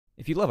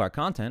If you love our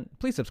content,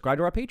 please subscribe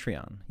to our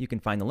Patreon. You can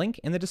find the link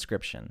in the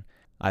description.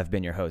 I've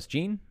been your host,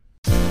 Gene.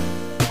 Bam,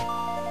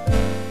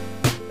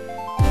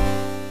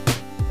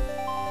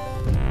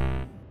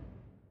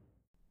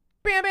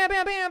 bam,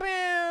 bam, bam,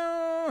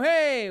 bam!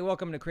 Hey,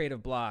 welcome to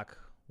Creative Block.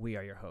 We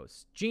are your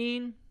hosts,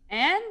 Gene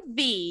and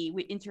V.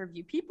 We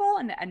interview people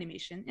in the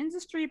animation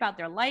industry about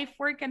their life,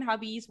 work, and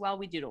hobbies while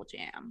we doodle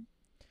jam.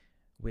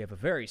 We have a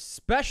very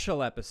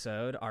special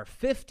episode, our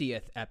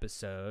 50th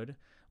episode,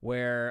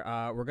 where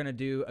we're going to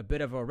do a bit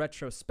of a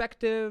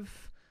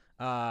retrospective.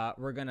 We got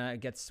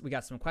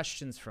some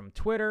questions from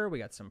Twitter. We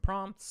got some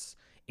prompts.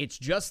 It's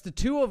just the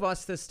two of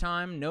us this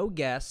time. No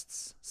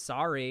guests.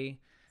 Sorry.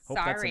 Hope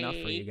that's enough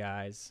for you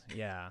guys.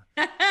 Yeah.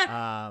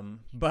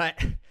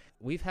 But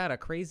we've had a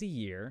crazy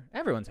year.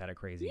 Everyone's had a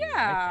crazy year.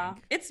 Yeah.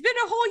 It's been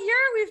a whole year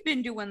we've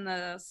been doing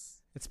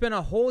this. It's been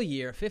a whole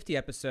year, 50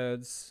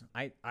 episodes.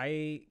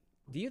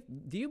 Do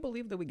you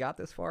believe that we got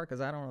this far?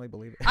 Because I don't really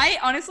believe it.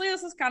 Honestly,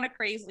 this is kind of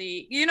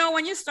crazy. You know,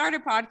 when you start a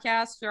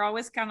podcast, you're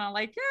always kind of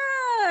like,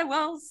 yeah,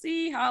 we'll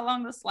see how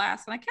long this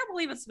lasts. And I can't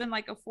believe it's been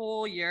like a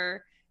full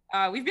year.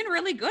 We've been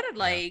really good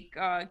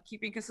at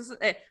keeping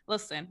consistent.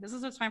 Listen, this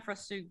is a time for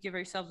us to give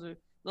ourselves a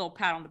little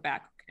pat on the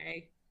back,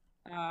 okay?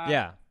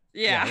 Yeah.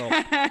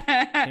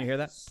 Can you hear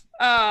that?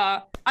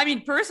 I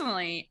mean,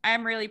 personally,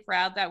 I'm really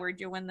proud that we're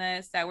doing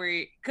this,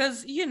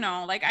 because, you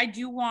know, like I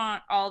do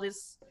want all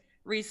these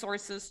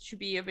resources to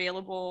be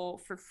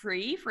available for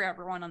free for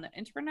everyone on the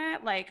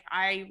internet. Like,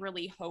 I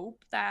really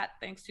hope that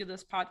thanks to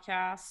this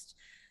podcast,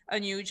 a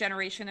new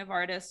generation of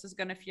artists is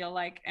going to feel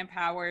like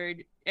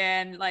empowered,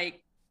 and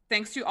like,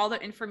 thanks to all the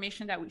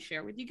information that we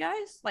share with you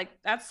guys, like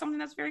that's something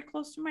that's very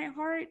close to my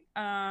heart.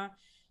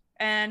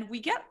 And we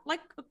get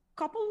like a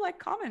couple like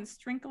comments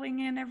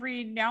trickling in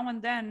every now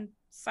and then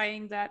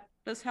saying that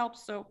this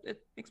helps, so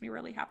it makes me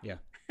really happy.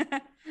 Yeah.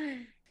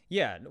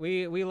 Yeah,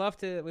 we love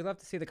to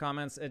see the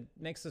comments. It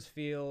makes us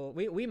feel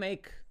we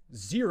make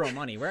zero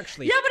money. We're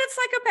actually yeah, but it's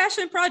like a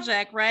passion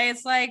project, right?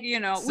 It's like, you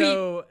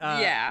know,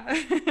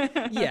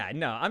 yeah,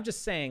 no, I'm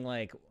just saying,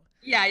 like,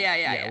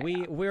 yeah.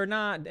 We're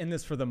not in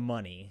this for the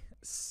money.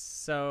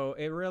 So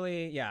it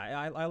really,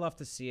 I love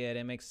to see it.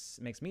 It makes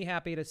me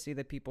happy to see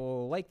that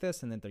people like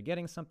this and that they're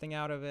getting something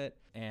out of it,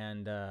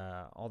 and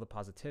all the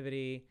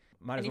positivity.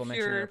 Might as well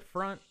mention it up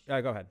front.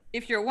 Go ahead.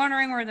 If you're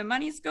wondering where the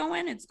money's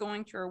going, it's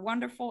going to our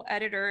wonderful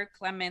editor,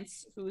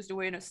 Clements, who's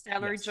doing a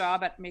stellar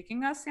job at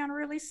making us sound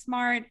really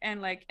smart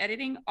and like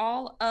editing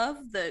all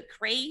of the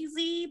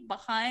crazy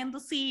behind the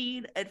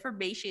scene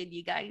information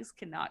you guys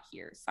cannot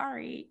hear.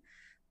 Sorry.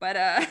 But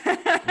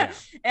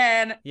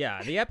and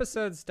the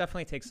episodes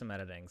definitely take some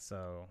editing,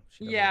 so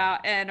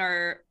and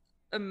our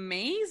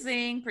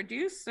amazing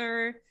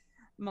producer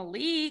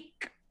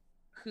Malik,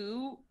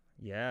 who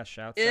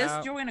shouts is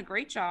out, doing a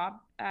great job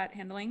at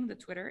handling the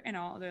Twitter and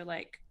all their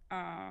like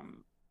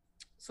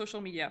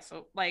social media.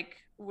 So like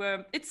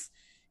it's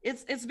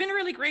been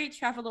really great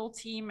to have a little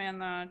team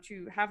and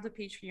to have the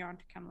Patreon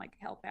to kind of like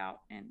help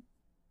out and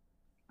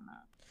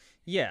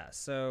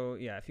so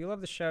if you love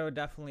the show,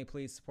 definitely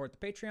please support the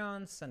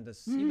Patreon. Send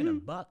us even a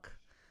buck.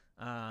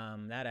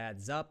 That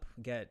adds up.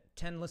 Get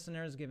 10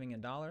 listeners giving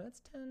 $1.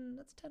 That's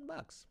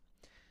 $10.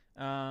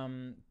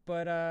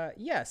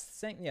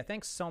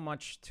 Thanks so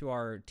much to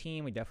our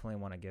team. We definitely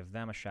want to give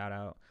them a shout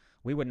out.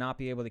 We would not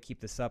be able to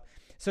keep this up.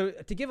 So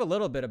to give a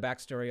little bit of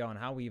backstory on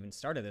how we even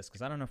started this,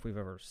 because I don't know if we've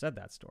ever said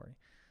that story.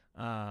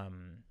 I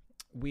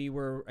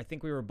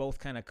think we were both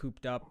kind of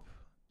cooped up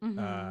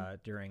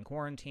during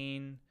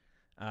quarantine.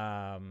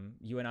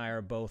 You and I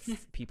are both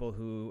people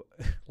who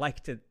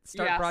like to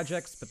start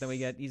projects, but then we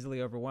get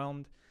easily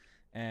overwhelmed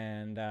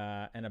and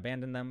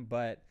abandon them.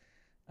 But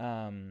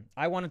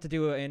I wanted to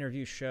do an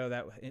interview show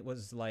that it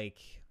was like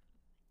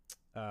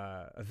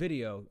a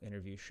video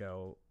interview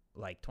show,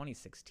 like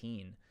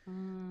 2016,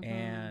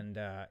 and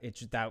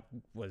that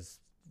was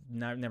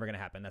never gonna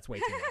happen. That's way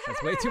too much.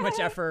 That's way too much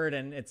effort,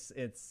 and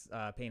it's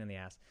a pain in the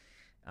ass.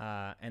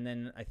 And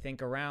then I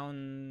think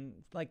around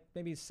like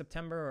maybe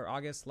September or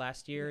August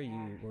last year,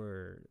 you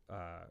were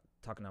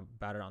talking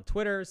about it on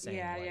Twitter, saying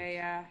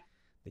that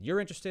you're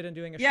interested in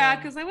doing a show. Yeah,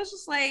 because I was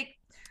just like,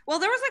 well,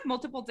 there was like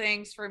multiple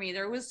things for me.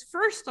 There was,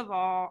 first of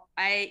all,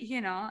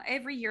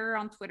 every year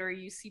on Twitter,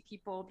 you see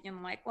people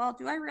being like, well,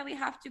 do I really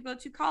have to go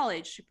to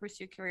college to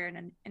pursue a career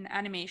in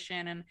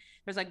animation? And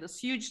there's like this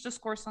huge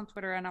discourse on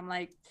Twitter. And I'm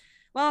like,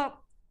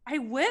 well, I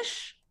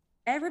wish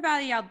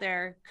everybody out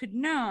there could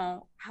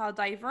know how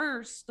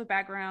diverse the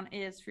background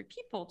is for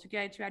people to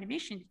get into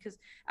animation, because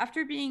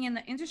after being in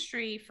the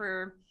industry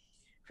for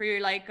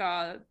like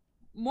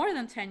more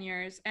than 10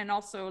 years, and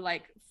also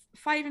like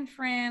 5 in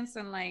France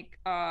and like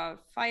 5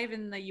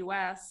 in the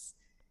US,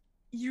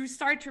 you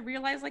start to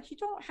realize like you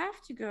don't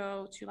have to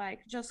go to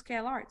like just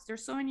scale arts.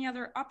 There's so many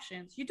other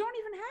options. You don't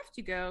even have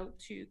to go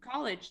to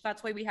college.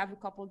 That's why we have a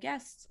couple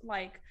guests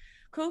like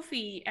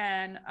Kofi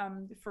and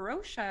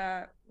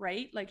Ferosha,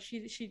 right? Like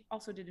she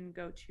also didn't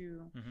go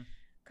to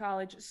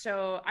college.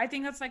 So I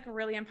think that's like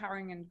really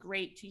empowering and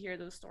great to hear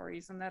those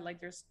stories, and that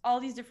like there's all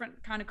these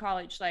different kind of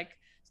college, like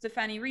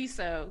Stefani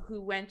Riso,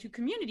 who went to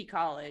community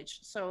college.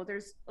 So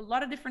there's a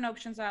lot of different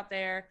options out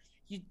there.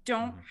 You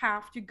don't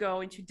have to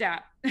go into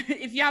debt.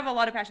 If you have a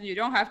lot of passion, you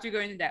don't have to go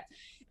into debt.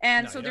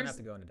 And No, so you don't have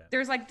to go into debt.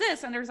 there's like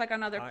this, and there's like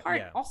another part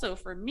Yeah. also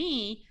for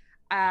me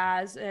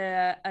as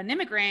an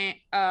immigrant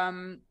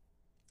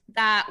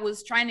that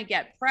was trying to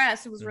get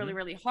press. It was really,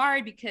 really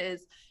hard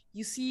because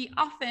you see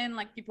often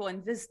like people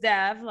in this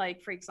dev,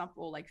 like for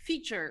example, like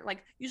feature,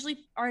 like usually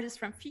artists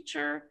from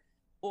feature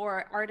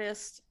or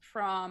artists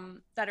from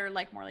that are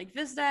like more like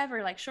viz dev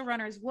or like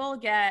showrunners will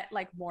get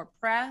like more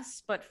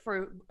press, but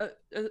for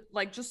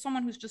like just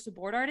someone who's just a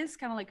board artist,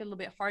 kind of like a little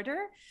bit harder.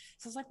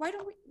 So it's like,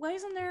 why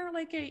isn't there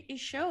like a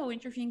show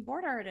interviewing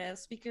board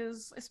artists?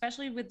 Because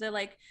especially with the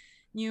like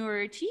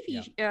newer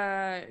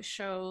TV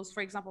shows,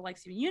 for example, like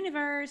Steven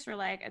Universe or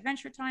like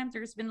Adventure Time,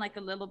 there's been like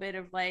a little bit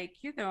of like,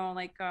 you know,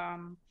 like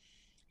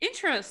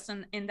interest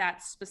in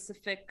that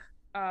specific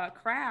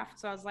craft.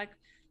 So I was like,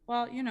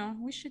 well, you know,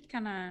 we should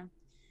kind of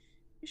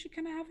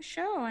have a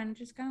show and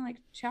just kind of like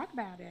talk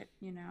about it,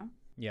 you know?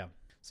 Yeah.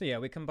 So yeah,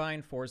 we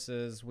combine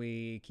forces,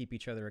 we keep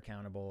each other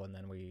accountable, and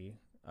then we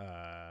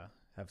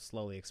have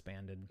slowly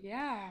expanded.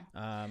 Yeah.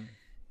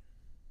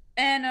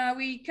 And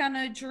we kind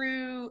of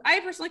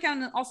I personally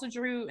kind of also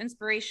drew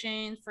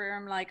inspiration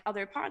from like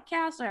other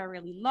podcasts that I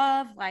really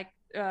love, like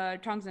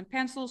Tongues and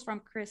Pencils from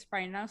Chris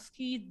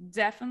Prajanowski.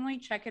 Definitely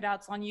check it out.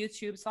 It's on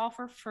YouTube. It's all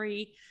for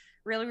free.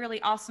 Really,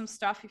 really awesome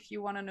stuff if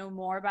you want to know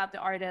more about the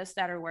artists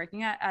that are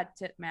working at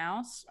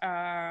Titmouse.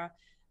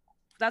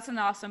 That's an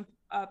awesome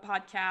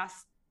podcast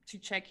to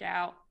check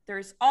out.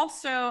 There's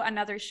also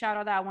another shout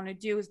out that I want to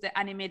do is the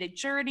Animated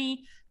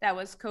Journey that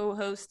was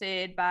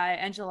co-hosted by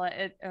Angela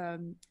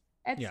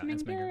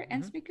Edsminger.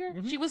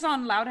 Mm-hmm. She was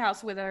on Loud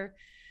House with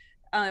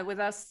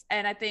us,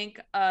 and I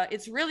think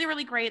it's really,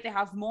 really great. They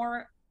have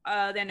more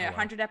than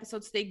 100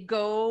 episodes. They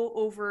go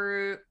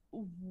over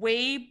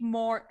way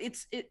more.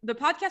 The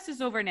podcast is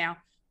over now,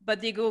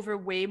 but they go over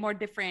way more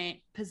different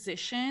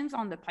positions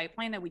on the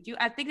pipeline that we do.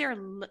 I think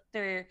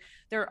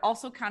they're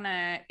also kind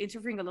of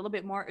interviewing a little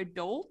bit more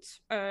adult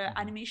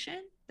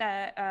animation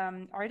that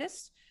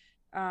artists,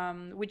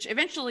 which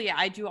eventually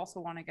I do also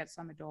want to get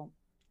some adult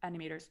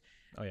animators.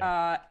 Oh,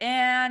 yeah.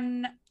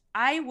 And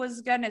I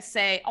was gonna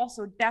say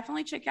also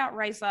definitely check out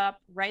Rise Up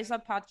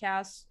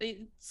podcast.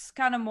 It's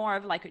kind of more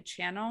of like a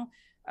channel.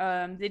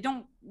 They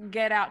don't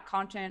get out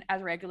content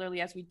as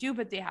regularly as we do,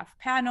 but they have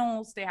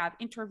panels, they have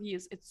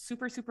interviews. It's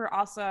super, super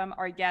awesome.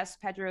 Our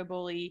guest Pedro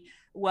Bulli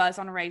was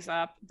on Rise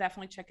Up.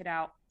 Definitely check it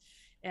out.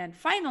 And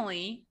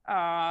finally,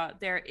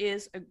 there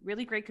is a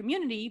really great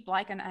community,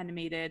 Black and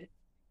Animated,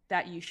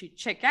 that you should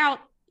check out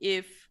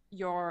if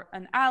you're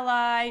an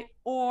ally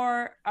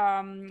or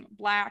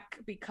Black,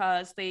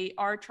 because they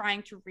are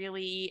trying to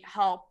really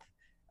help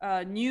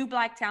new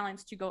Black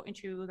talents to go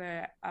into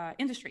the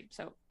industry.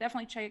 So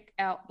definitely check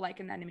out Black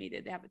and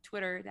Animated. They have a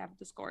Twitter, they have a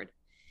Discord,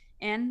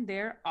 and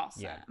they're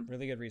awesome. Yeah,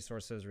 really good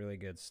resources, really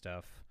good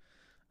stuff.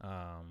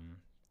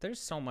 There's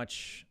so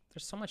much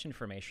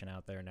information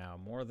out there now,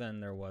 more than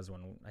there was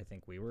when I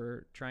think we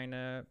were trying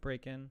to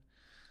break in.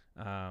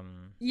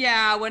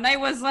 Yeah, when I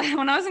was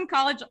in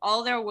college,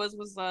 all there was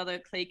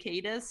the Clay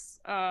Cadis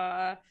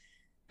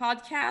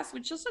podcast,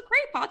 which is a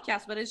great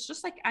podcast, but it's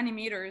just like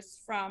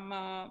animators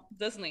from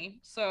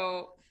Disney.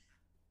 So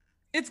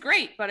it's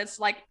great, but it's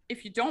like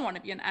if you don't want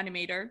to be an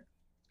animator,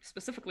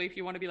 specifically if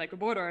you want to be like a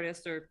board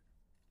artist or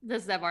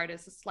this dev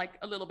artist, it's like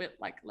a little bit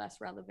like less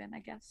relevant,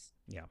 I guess.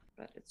 Yeah,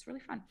 but it's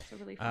really fun. It's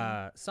really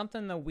fun.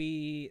 Something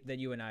that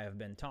you and I have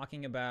been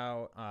talking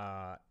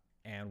about,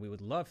 and we would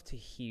love to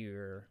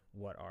hear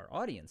what our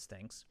audience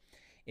thinks,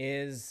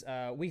 is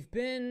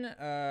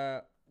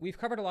we've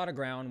covered a lot of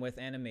ground with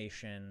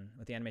animation,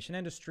 with the animation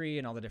industry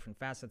and all the different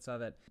facets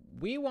of it.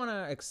 We want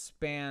to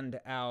expand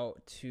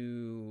out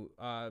to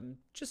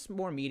just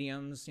more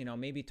mediums, you know,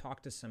 maybe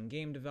talk to some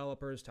game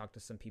developers, talk to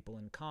some people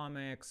in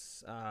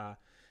comics,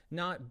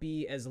 not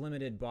be as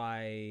limited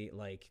by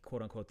like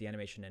quote unquote the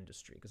animation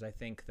industry, because I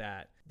think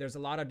that there's a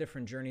lot of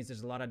different journeys,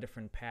 there's a lot of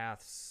different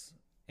paths,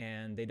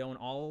 and they don't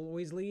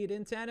always lead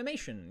into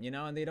animation, you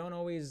know, and they don't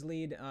always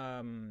lead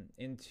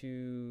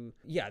into,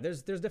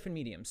 there's different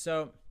mediums.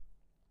 So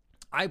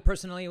I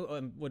personally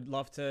would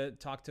love to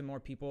talk to more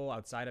people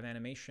outside of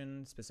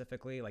animation,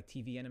 specifically like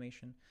TV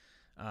animation.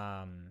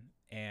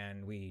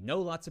 And we know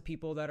lots of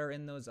people that are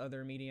in those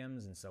other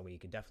mediums, and so we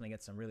could definitely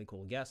get some really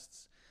cool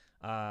guests.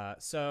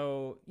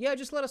 So yeah,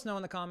 just let us know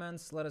in the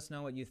comments. Let us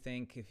know what you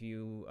think. If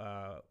you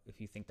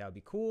think that would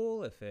be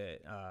cool. If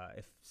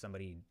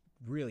somebody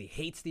really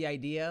hates the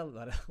idea,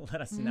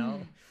 let us know.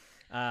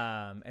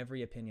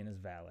 Every opinion is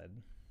valid.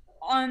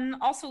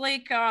 Also,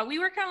 like we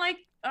were kind of like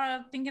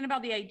thinking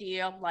about the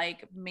idea of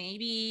like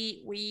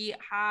maybe we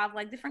have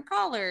like different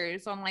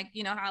colors on, like,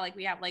 you know how like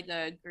we have like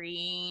a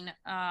green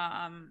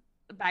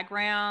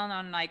background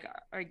on like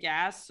our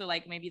guests, so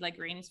like maybe like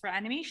green is for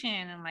animation,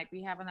 and like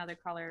we have another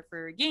color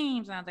for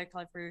games, another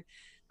color for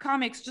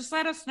comics. Just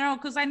let us know,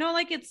 because I know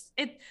like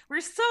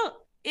we're still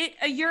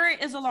a year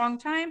is a long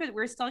time, but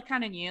we're still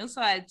kind of new,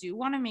 so I do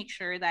want to make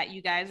sure that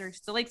you guys are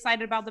still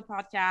excited about the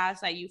podcast,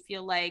 that you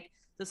feel like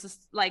this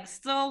is like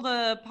still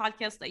the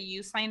podcast that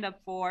you signed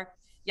up for,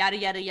 yada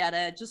yada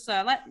yada. Just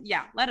let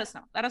us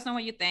know. Let us know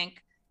what you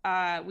think.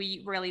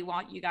 We really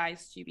want you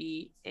guys to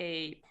be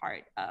a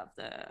part of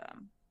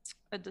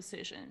the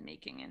decision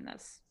making in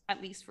this, at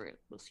least for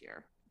this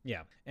year.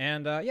 Yeah.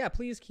 And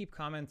please keep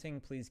commenting.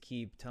 Please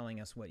keep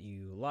telling us what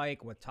you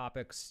like, what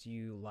topics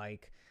you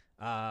like.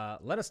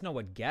 Let us know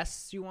what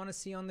guests you want to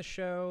see on the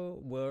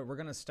show. We're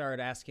going to start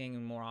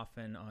asking more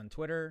often on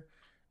Twitter,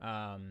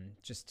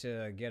 just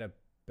to get a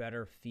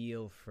better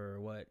feel for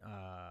what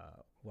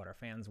our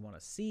fans want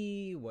to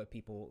see,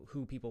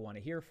 who people want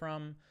to hear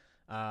from.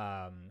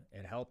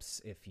 It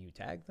helps if you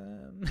tag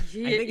them.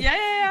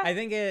 Yeah. I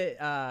think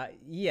it.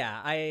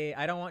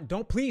 I don't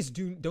want. Please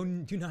do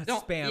not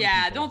spam.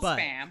 Yeah, people, don't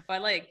spam.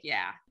 But like,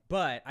 yeah.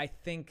 But I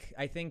think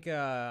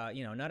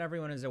not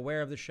everyone is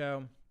aware of the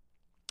show.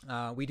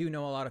 We do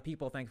know a lot of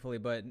people, thankfully,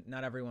 but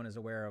not everyone is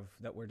aware of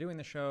that we're doing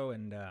the show,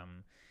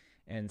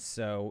 and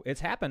so it's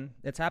happened.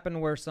 It's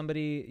happened where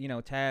somebody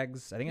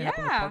tags. I think it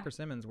happened with Parker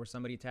Simmons, where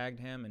somebody tagged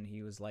him, and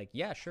he was like,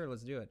 "Yeah, sure,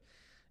 let's do it,"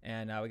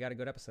 and we got a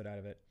good episode out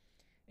of it.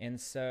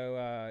 And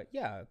so,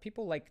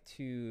 people like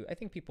to. I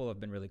think people have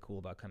been really cool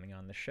about coming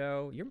on the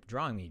show. You're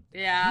drawing me.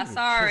 Yeah,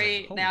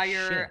 sorry. Now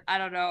you're. Shit. I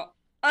don't know.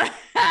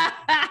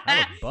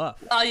 I look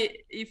buff. Well,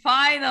 you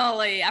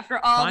finally,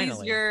 after all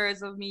these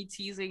years of me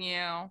teasing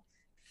you,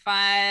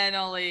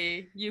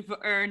 finally you've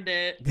earned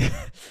it.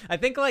 I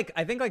think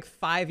like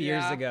 5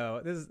 years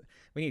ago.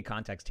 We need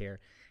context here,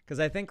 because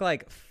I think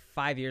like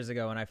 5 years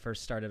ago when I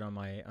first started on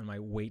my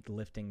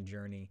weightlifting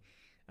journey,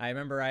 I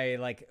remember I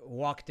like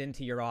walked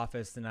into your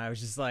office and I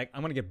was just like,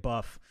 I'm gonna get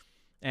buff,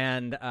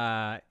 and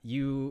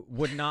you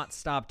would not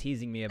stop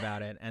teasing me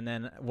about it. And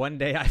then one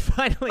day I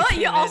finally. But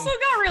you also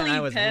got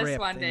really pissed ripped,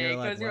 one day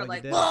because you were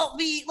like, well,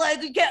 we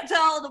can't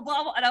tell the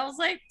blah blah, and I was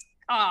like,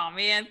 oh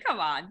man, come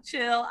on,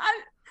 chill.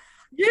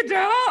 You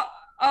don't.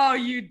 Oh,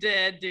 you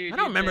did, dude. I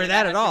don't remember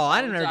that at all.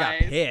 I never got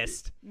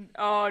pissed.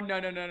 Oh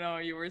no.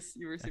 You were.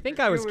 Super, I think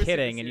I was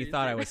kidding, and you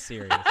thought I was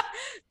serious.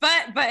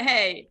 but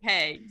hey,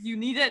 you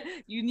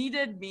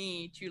needed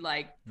me to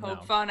like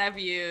poke fun at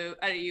you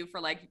for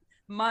like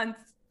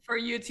months for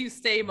you to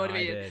stay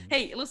motivated.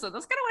 Hey, listen,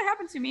 that's kind of what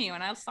happened to me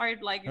when I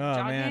started like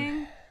jogging.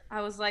 Man.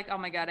 I was like, oh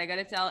my god, I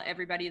gotta tell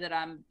everybody that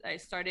I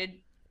started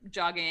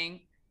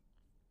jogging.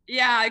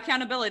 Yeah,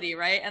 accountability,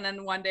 right? And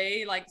then one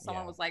day, like,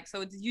 someone was like,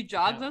 "So did you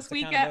jog this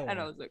weekend?" And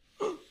I was like,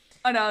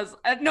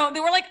 no. They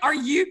were like, "Are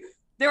you?"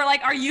 They were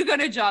like, "Are you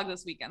gonna jog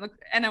this weekend?"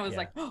 And I was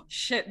like, "Oh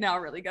shit, now I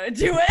really gotta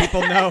do it."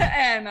 People know.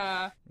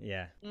 And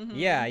yeah.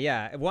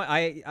 Well,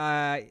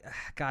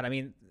 God, I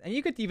mean, and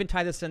you could even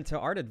tie this into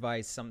art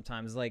advice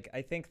sometimes. Like,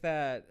 I think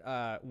that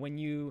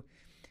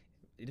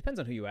it depends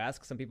on who you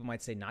ask. Some people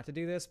might say not to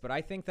do this, but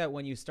I think that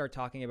when you start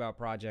talking about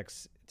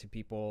projects to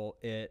people,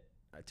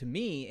 to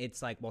me,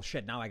 it's like, well,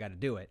 shit, now I got to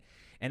do it.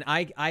 And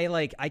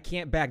I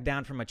can't back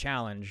down from a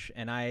challenge,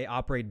 and I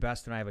operate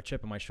best when I have a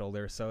chip on my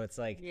shoulder. So it's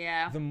like,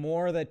 the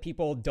more that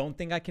people don't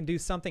think I can do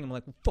something, I'm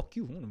like, well, fuck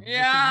you.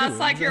 It's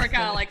like you're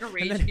kind of like a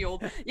rage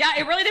fueled. Yeah,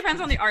 it really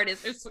depends on the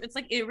artist. It's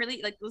like, it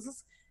really, like, this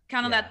is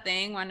kind of that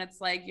thing when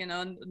it's like,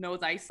 know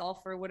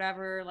thyself or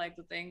whatever, like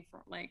the thing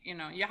for like, you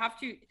have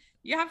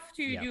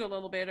to do a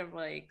little bit of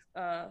like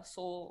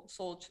soul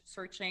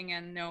searching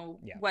and know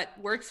what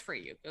works for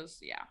you,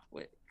 because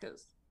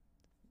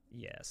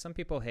some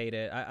people hate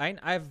it.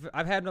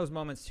 I've had those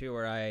moments too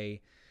where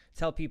I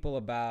tell people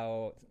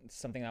about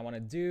something I want to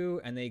do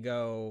and they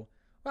go,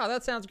 wow,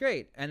 that sounds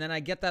great, and then I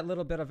get that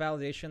little bit of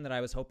validation that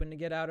I was hoping to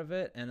get out of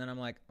it, and then I'm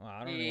like, oh, I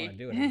don't really want to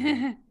do it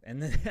anymore.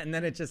 and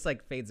then it just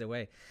like fades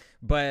away.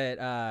 But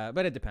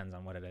it depends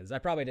on what it is. I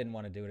probably didn't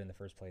want to do it in the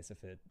first place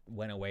if it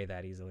went away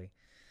that easily.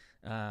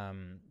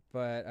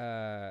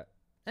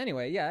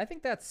 Anyway, I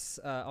think that's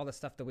all the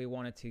stuff that we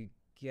wanted to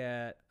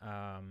get,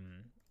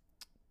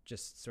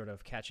 just sort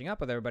of catching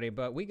up with everybody,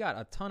 but we got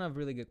a ton of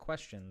really good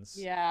questions.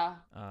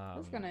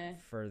 That's gonna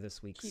for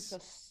this week's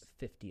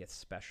 50th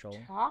special.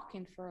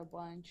 Talking for a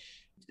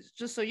bunch.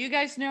 Just so you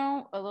guys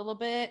know a little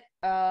bit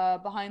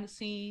behind the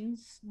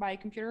scenes, my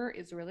computer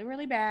is really,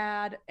 really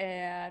bad,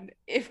 and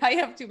if I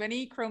have too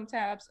many Chrome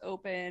tabs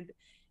opened,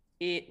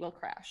 it will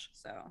crash.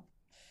 So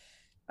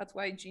that's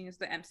why Gene is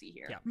the MC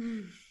here.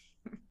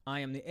 I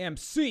am the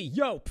MC.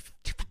 Yo,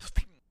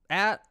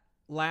 at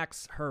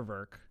Lax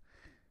Herverk,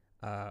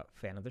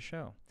 fan of the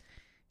show,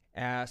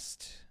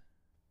 asked,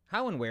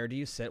 how and where do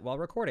you sit while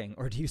recording,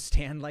 or do you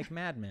stand like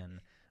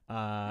madmen?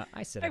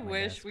 I sit. I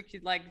wish desk. We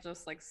could like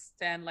just like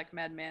stand like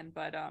madmen,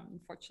 but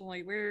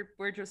unfortunately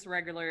we're just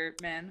regular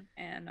men,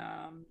 and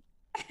I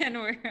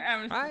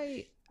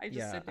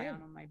just sit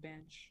down on my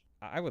bench.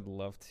 I would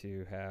love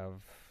to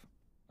have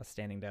a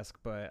standing desk,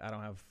 but I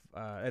don't have.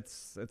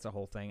 It's a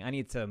whole thing. I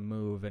need to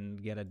move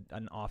and get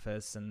an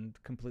office and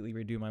completely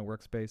redo my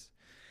workspace.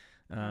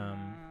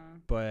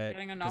 But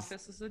getting an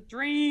office is a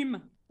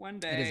dream one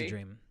day. It is a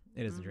dream.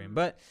 It is a dream.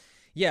 But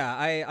yeah,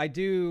 I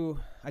do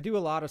a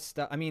lot of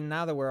stuff. I mean,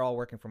 now that we're all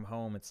working from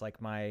home, it's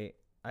like I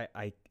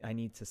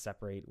need to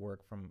separate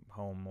work from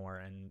home more,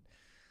 and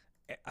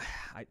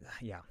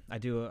I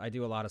do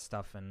a lot of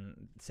stuff,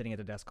 and sitting at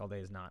the desk all day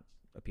is not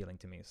appealing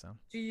to me. So,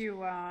 Do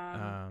you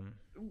um,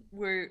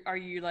 where are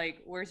you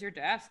like where's your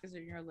desk? Is it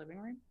in your living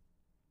room?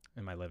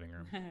 in my living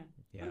room,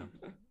 yeah,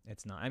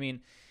 it's not. I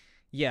mean,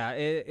 yeah,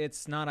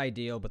 it's not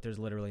ideal, but there's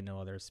literally no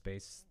other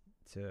space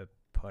to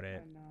put I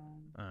it.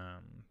 know.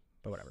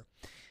 But whatever.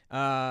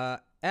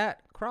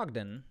 At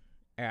Crogden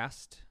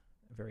asked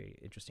a very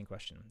interesting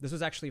question. This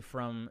was actually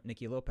from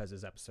Nikki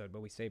Lopez's episode,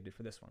 but we saved it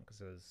for this one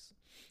because it was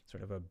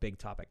sort of a big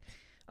topic.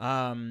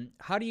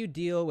 How do you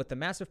deal with the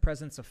massive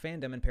presence of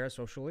fandom and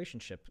parasocial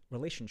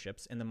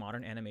relationships in the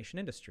modern animation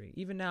industry?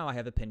 Even now, I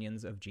have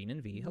opinions of Gene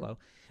and V, hello,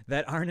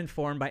 that aren't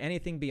informed by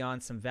anything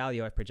beyond some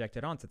value I've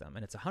projected onto them,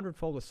 and it's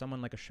 100-fold with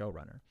someone like a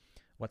showrunner.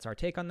 What's our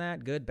take on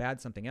that? Good,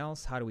 bad, something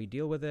else? How do we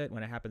deal with it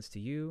when it happens to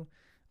you?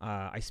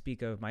 I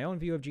speak of my own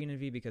view of Gene and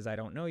V because I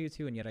don't know you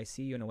two, and yet I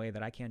see you in a way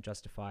that I can't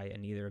justify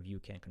and neither of you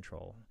can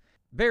control.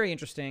 Very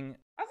interesting.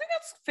 I think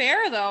that's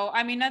fair though.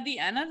 I mean, at the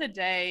end of the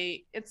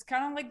day, it's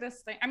kind of like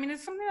this thing. I mean,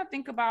 it's something I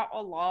think about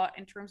a lot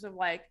in terms of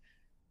like,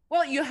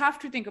 well, you have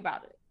to think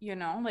about it, you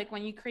know, like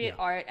when you create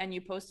art and you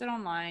post it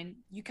online,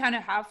 you kind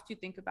of have to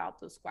think about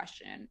this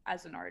question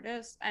as an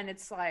artist. And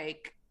it's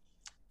like,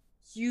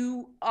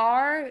 you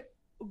are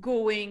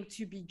going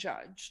to be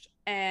judged.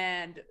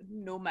 And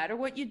no matter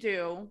what you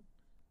do,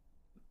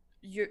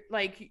 you're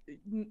like,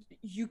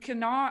 you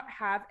cannot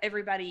have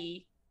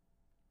everybody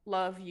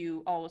love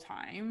you all the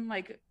time.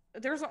 Like,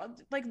 there's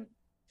like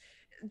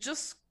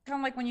just kind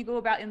of like when you go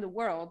about in the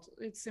world,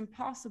 it's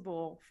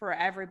impossible for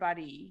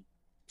everybody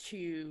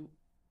to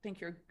think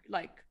you're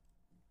like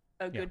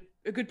a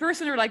good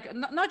person, or like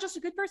not just a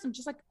good person,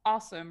 just like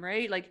awesome,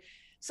 right? Like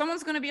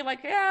someone's gonna be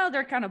like, yeah,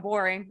 they're kind of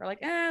boring, or like,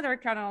 they're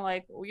kind of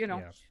like, you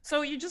know.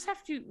 So you just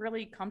have to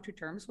really come to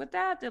terms with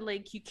that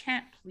like you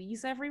can't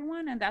please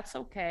everyone, and that's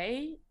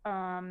okay.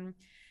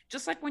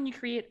 Just like when you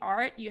create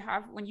art, you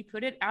have, when you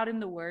put it out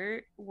in the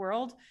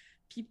world,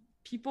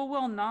 people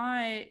will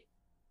not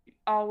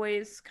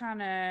always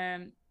kind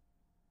of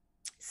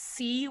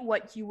see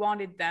what you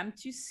wanted them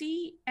to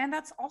see, and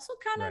that's also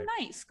kind of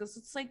nice because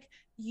it's like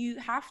you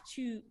have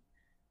to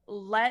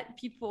let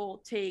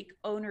people take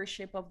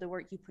ownership of the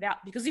work you put out,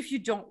 because if you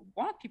don't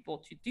want people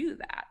to do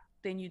that,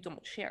 then you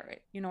don't share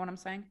it. You know what I'm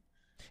saying?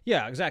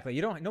 Yeah, exactly.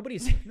 You don't.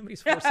 Nobody's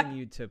forcing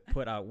you to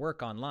put out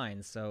work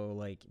online, so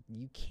like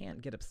you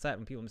can't get upset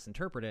when people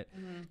misinterpret it,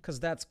 because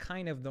that's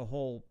kind of the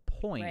whole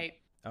point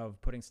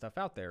of putting stuff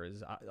out there.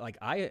 Is like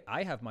I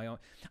have my own.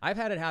 I've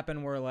had it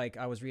happen where like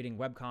I was reading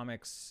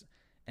webcomics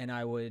and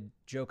I would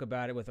joke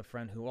about it with a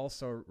friend who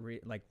also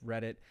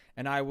read it,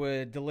 and I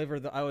would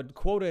I would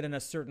quote it in a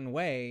certain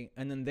way,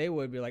 and then they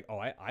would be like, "Oh,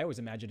 I always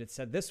imagined it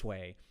said this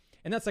way."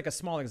 And that's like a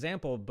small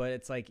example, but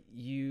it's like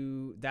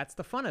that's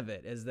the fun of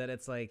it, is that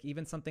it's like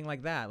even something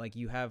like that, like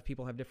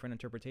people have different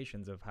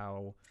interpretations of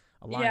how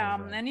a line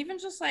is read. And even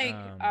just like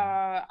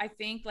I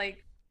think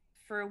like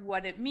for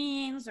what it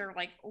means, or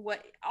like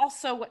what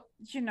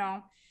you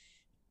know,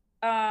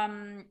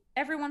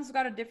 everyone's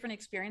got a different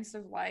experience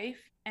of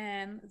life,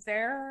 and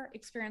their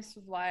experience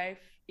of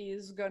life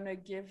is gonna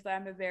give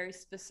them a very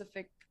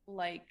specific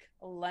like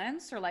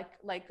lens, or like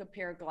a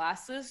pair of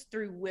glasses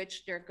through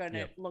which they're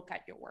gonna look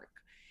at your work.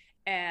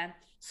 And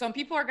some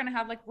people are going to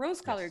have like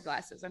rose colored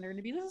glasses, and they're going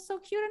to be, this is so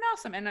cute and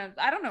awesome. And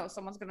I don't know,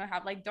 someone's going to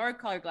have like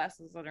dark colored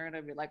glasses, and they're going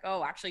to be like,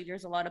 oh, actually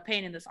there's a lot of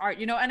pain in this art,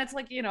 you know. And it's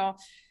like, you know,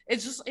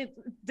 it's just, it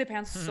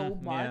depends so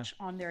much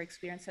on their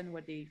experience and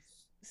what they've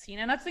seen.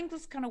 And I think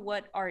that's kind of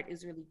what art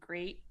is really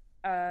great.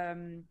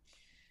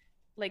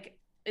 Like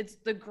it's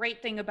the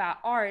great thing about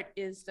art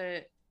is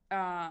that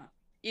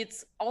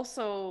it's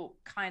also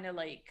kind of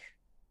like,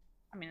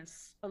 I mean,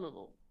 it's a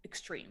little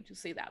extreme to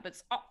say that, but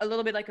it's a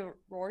little bit like a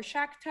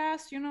Rorschach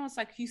test, you know. It's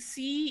like you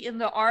see in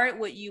the art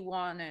what you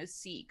want to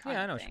see,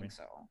 kind of thing.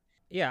 So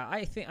yeah,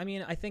 I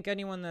think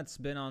anyone that's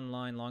been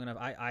online long enough,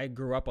 I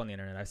grew up on the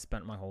internet. I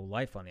spent my whole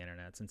life on the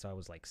internet since I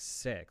was like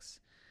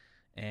 6,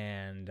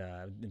 and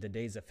the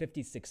days of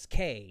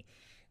 56K.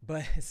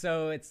 But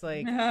so it's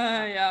like,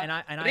 and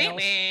I also,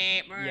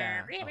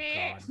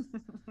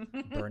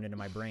 burned into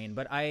my brain.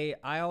 But I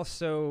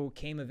also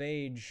came of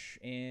age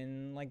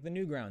in like the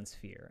Newgrounds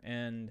sphere,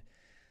 and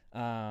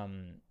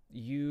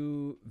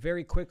you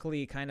very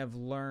quickly kind of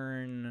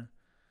learn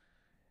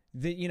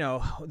that, you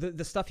know,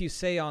 the stuff you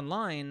say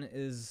online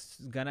is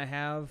gonna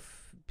have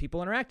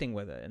people interacting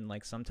with it, and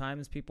like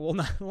sometimes people will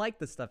not like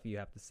the stuff you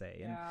have to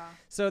say. And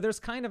so there's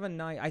kind of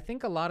I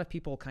think a lot of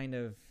people kind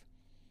of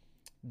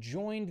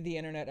joined the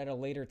internet at a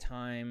later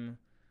time,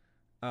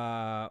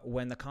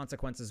 when the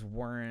consequences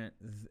weren't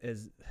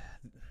as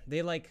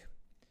they like.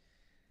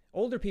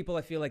 Older people,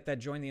 I feel like, that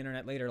join the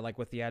internet later, like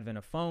with the advent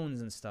of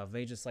phones and stuff,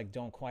 they just like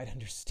don't quite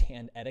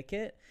understand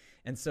etiquette,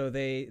 and so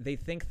they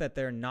think that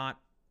they're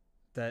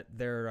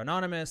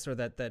anonymous, or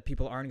that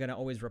people aren't going to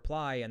always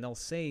reply, and they'll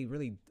say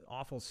really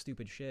awful,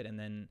 stupid shit, and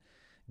then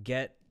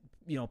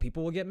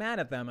people will get mad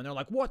at them, and they're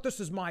like, "What? This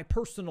is my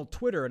personal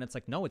Twitter," and it's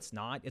like, no, it's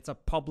not. It's a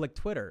public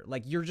Twitter.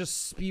 Like, you're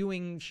just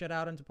spewing shit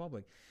out into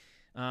public.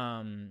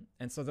 And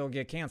so they'll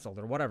get canceled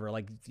or whatever.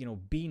 Like,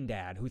 Bean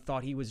Dad, who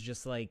thought he was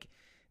just like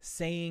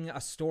saying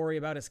a story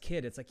about his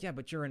kid. It's like, yeah,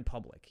 but you're in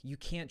public. You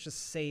can't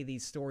just say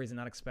these stories and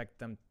not expect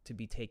them to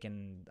be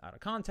taken out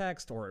of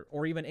context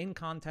or even in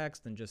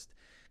context and just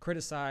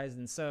criticized.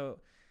 And so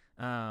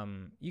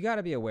you got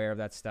to be aware of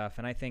that stuff.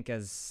 And I think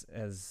as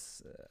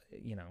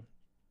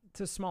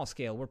to a small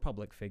scale, we're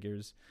public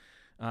figures.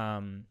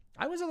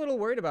 I was a little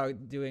worried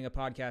about doing a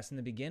podcast in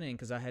the beginning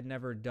because I had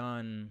never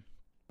done.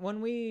 When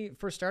we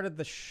first started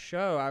the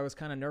show, I was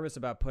kind of nervous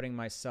about putting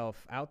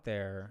myself out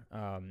there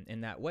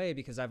in that way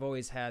because I've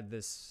always had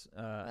this.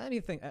 I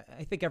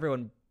think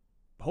everyone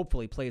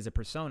hopefully plays a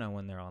persona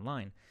when they're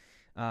online,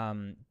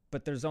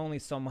 but there's only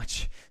so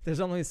much. There's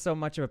only so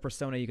much of a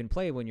persona you can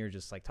play when you're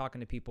just like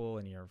talking to people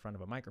and you're in front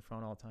of a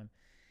microphone all the time.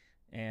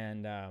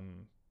 And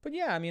but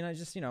yeah, I mean, I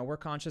just we're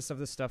conscious of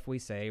the stuff we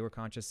say. We're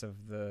conscious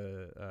of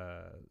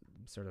the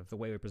sort of the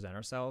way we present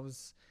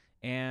ourselves,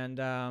 and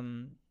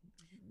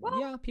Well,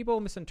 yeah,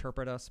 people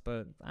misinterpret us,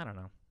 but I don't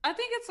know. I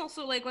think it's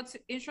also like what's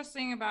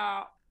interesting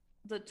about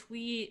the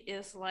tweet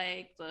is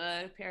like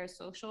the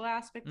parasocial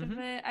aspect of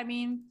it. I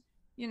mean,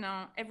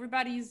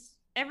 everybody's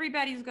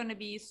gonna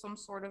be some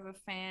sort of a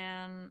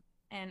fan,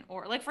 and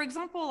or like for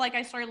example, like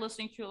I started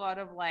listening to a lot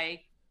of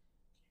like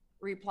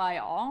Reply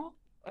All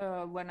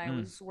when I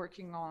was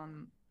working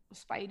on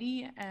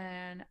Spidey,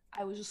 and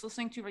I was just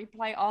listening to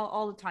Reply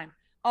all the time,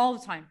 all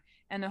the time.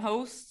 And the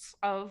hosts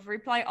of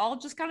Reply All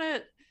just kind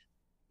of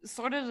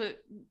sort of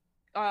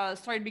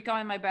started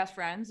becoming my best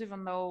friends,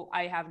 even though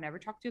I have never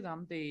talked to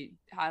them. They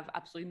have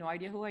absolutely no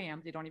idea who I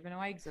am. They don't even know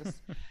I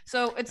exist.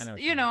 So it's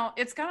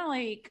it's kind of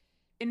like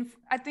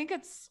I think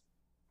it's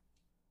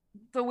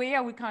the way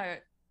I would kind of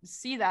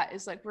see that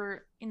is like we're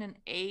in an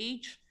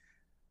age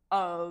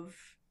of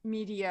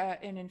media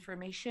and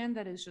information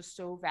that is just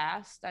so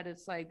vast that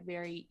it's like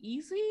very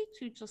easy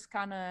to just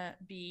kind of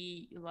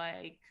be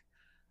like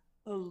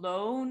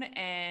alone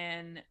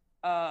and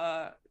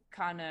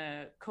kind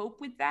of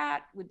cope with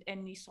that with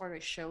any sort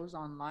of shows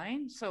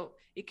online. So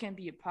it can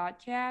be a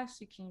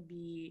podcast, it can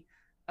be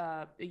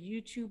a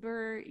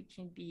YouTuber, it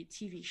can be a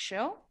TV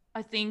show.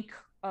 I think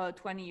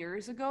 20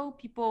 years ago,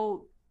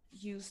 people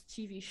used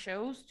TV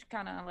shows to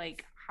kind of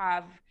like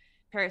have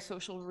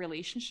parasocial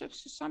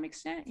relationships to some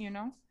extent,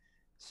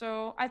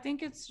 So I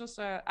think it's just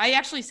I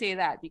actually say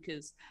that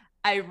because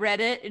I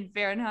read it in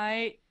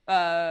Fahrenheit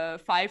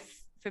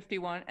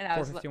 551 and I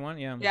was 451,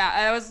 yeah.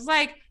 Yeah, I was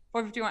like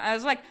 451. I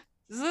was like,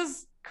 this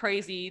is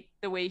crazy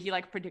the way he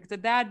like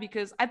predicted that,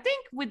 because I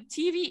think with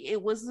TV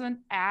it wasn't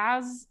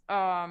as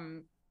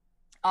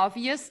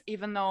obvious,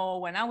 even though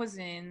when I was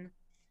in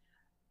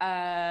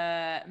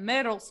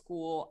middle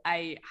school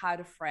I had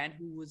a friend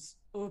who was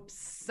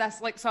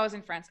obsessed, like, so I was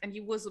in France and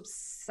he was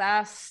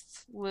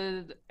obsessed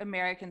with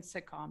American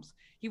sitcoms.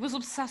 He was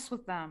obsessed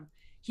with them.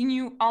 He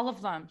knew all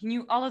of them. He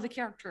knew all of the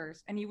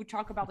characters and he would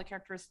talk about the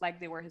characters like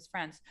they were his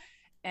friends.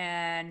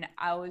 And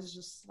I was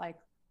just like,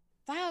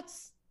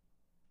 that's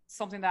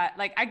something that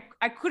like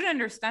I couldn't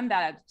understand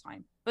that at the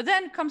time. But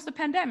then comes the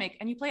pandemic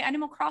and you play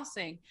Animal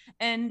Crossing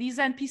and these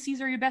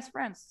NPCs are your best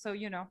friends. So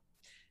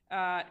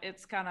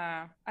it's kind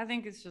of, I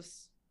think it's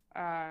just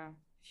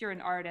if you're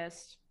an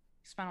artist,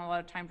 you spend a lot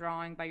of time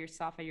drawing by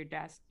yourself at your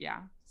desk, yeah,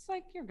 it's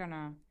like you're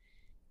gonna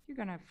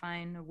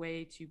find a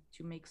way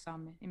to make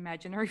some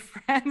imaginary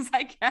friends,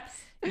 I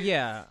guess.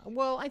 Yeah,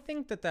 well, I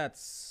think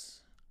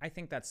that's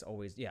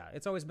always, yeah,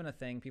 it's always been a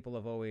thing. People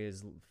have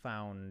always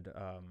found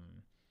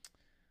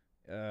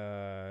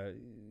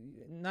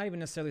not even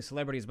necessarily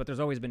celebrities, but there's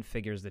always been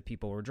figures that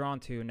people were drawn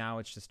to. Now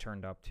it's just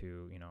turned up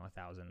to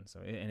 1,000. So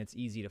and it's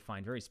easy to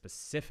find very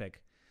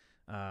specific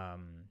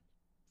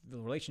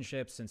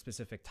relationships and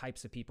specific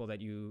types of people that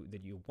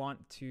you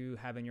want to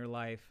have in your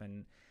life.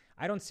 And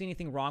I don't see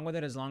anything wrong with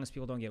it as long as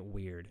people don't get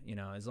weird.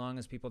 As long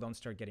as people don't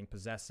start getting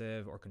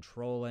possessive or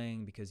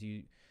controlling, because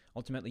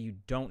ultimately you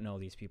don't know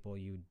these people.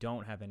 You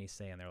don't have any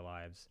say in their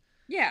lives.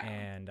 Yeah.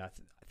 And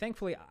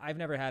thankfully, I've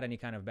never had any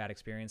kind of bad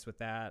experience with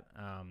that.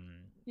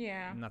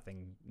 Yeah.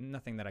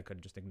 Nothing that I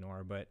could just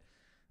ignore. But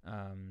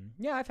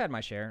yeah, I've had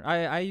my share.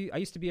 I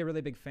used to be a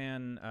really big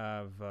fan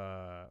of,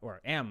 or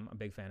am a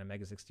big fan of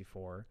Mega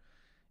 64.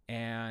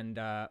 And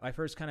I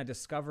first kind of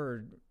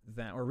discovered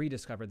them, or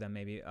rediscovered them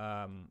maybe,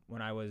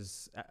 when I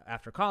was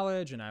after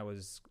college and I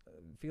was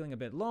feeling a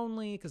bit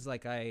lonely because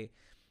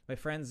my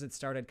friends had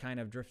started kind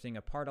of drifting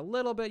apart a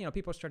little bit.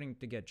 People were starting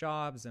to get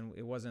jobs and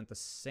it wasn't the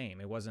same.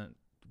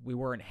 We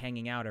weren't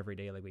hanging out every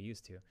day like we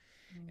used to.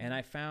 Mm-hmm. And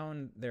I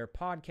found their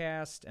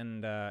podcast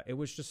and it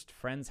was just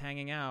friends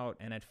hanging out.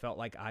 And it felt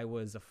like I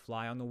was a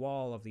fly on the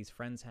wall of these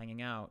friends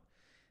hanging out.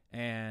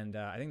 And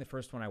I think the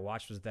first one I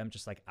watched was them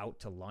just like out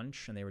to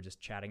lunch and they were just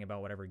chatting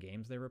about whatever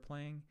games they were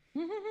playing.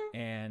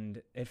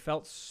 And it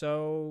felt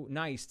so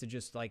nice to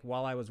just like,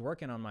 while I was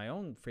working on my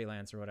own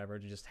freelance or whatever,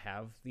 to just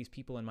have these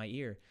people in my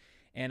ear.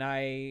 And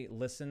I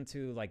listened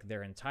to like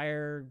their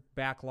entire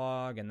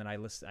backlog, and then I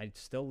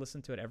still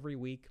listen to it every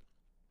week.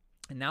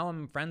 And now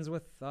I'm friends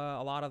with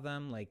a lot of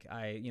them. Like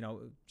I,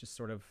 just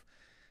sort of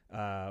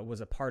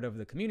was a part of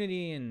the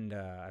community, and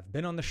I've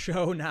been on the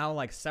show now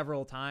like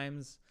several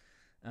times.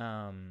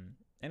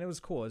 And it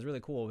was cool. It was really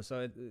cool.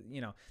 So,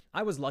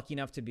 I was lucky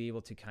enough to be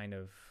able to kind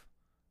of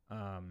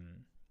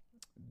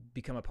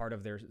become a part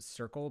of their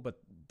circle, but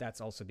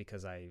that's also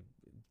because I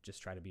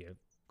just try to be a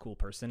cool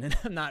person and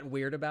I'm not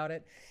weird about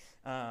it.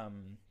 Yeah,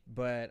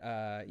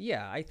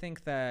 I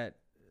think that,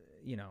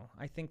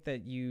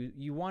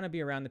 you want to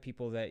be around the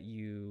people that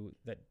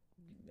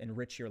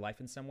enrich your life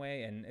in some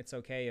way. And it's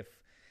okay if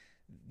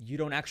you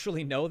don't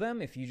actually know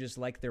them. If you just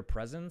like their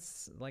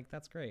presence, like,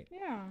 that's great.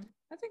 Yeah,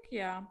 I think,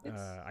 yeah.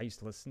 I used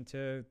to listen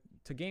to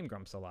Game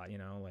Grumps a lot,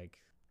 like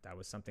that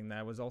was something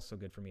that was also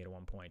good for me at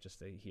one point, just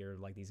to hear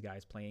like these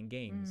guys playing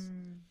games.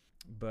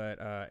 But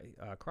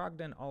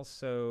Krogden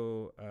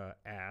also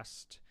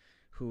asked,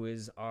 who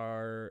is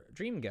our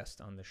dream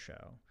guest on the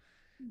show?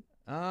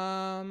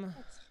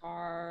 That's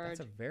hard.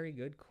 That's a very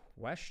good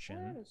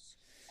question. That is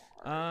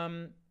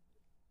hard.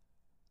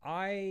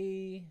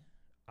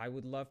 I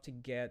would love to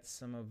get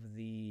some of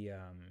the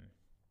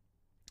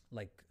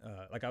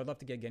I would love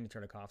to get Gendy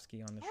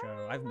Tartakovsky on the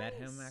show. I've met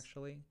him,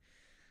 actually.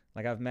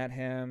 I've met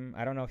him.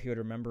 I don't know if he would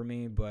remember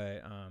me,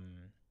 but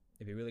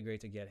it'd be really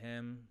great to get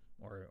him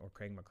or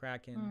Craig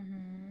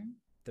McCracken.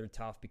 They're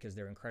tough because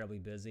they're incredibly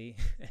busy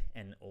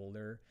and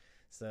older,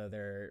 so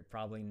they're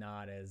probably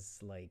not as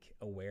like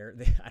aware.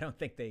 I don't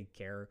think they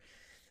care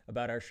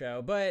about our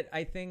show, but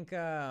I think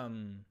they're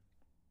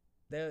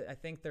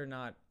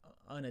not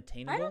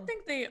unattainable. I don't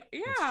think they.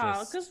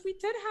 Yeah, because we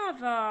did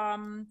have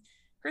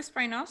Chris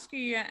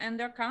Prynoski, and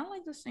they're kind of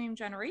like the same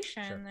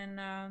generation, Sure. and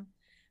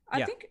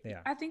I think we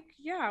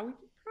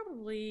could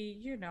probably,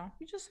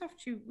 we just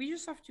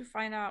have to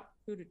find out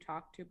who to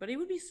talk to. But it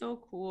would be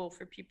so cool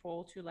for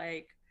people to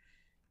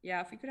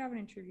if we could have an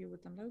interview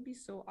with them, that would be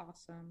so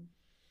awesome.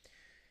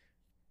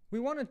 We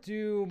want to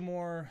do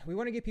more. We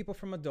want to get people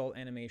from adult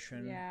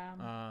animation.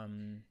 Yeah.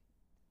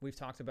 We've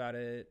talked about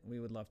it. We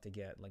would love to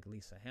get like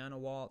Lisa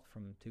Hannawalt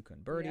from Tuca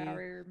and Birdie. Yeah,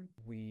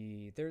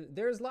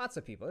 there's lots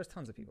of people. There's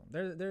tons of people.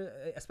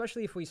 There,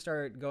 especially if we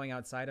start going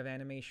outside of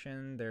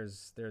animation.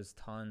 There's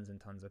tons and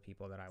tons of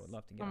people that I would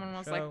love to get. Someone on the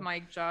was show. like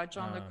Mike Judge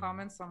on the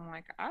comments. I'm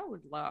like, I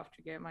would love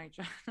to get Mike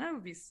Judge. That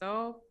would be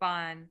so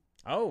fun.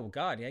 Oh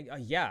God,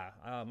 yeah.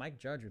 Mike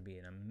Judge would be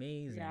an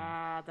amazing.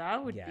 Yeah,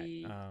 that would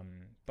be.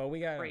 But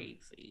we got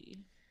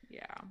crazy.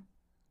 Yeah.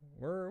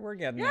 We're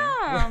getting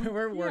there.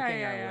 We're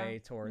working our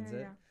way towards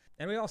it. Yeah.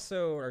 And we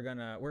also we're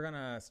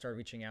gonna start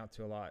reaching out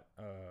to a lot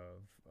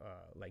of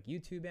like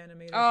YouTube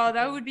animators. Oh, people.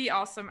 That would be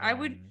awesome. I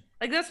would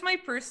that's my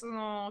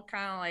personal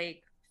kind of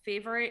like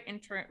favorite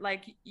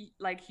like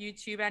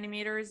YouTube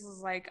animators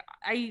is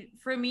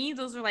for me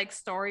those are like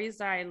stories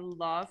that I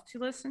love to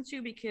listen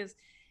to because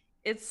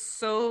it's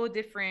so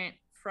different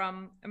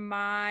from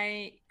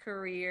my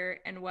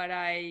career and what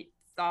I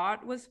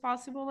thought was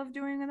possible of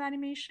doing with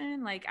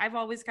animation. Like I've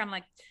always kind of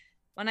like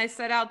when I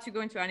set out to go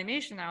into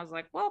animation, I was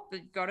like, well,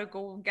 you gotta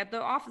go get the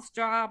office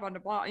job on the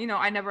block.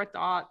 I never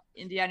thought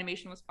indie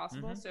animation was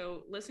possible.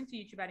 So listening to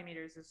YouTube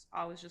animators is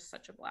always just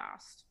such a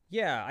blast.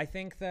 Yeah, I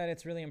think that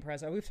it's really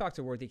impressive. We've talked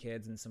to Worthy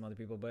Kids and some other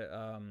people, but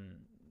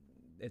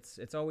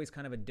it's always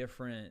kind of a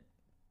different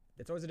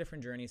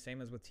journey,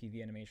 same as with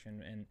TV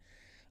animation. And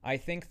I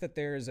think that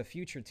there's a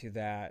future to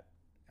that.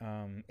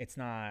 It's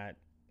not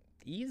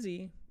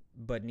easy,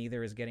 but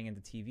neither is getting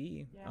into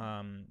TV.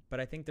 Yeah.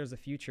 But I think there's a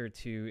future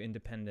to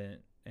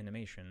independent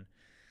animation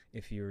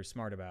if you're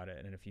smart about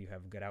it and if you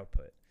have good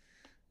output.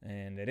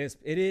 And it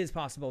is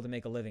possible to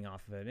make a living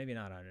off of it. Maybe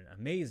not an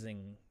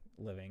amazing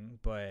living,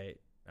 but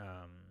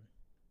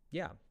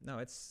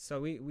it's so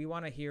we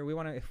want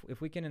to if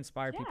we can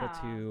inspire people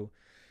to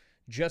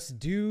just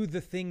do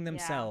the thing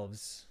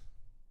themselves,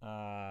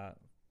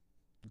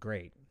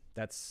 great.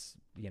 That's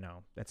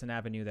an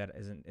avenue that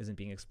isn't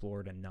being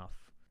explored enough.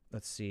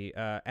 Let's see.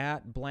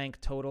 At blank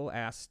total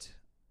asked,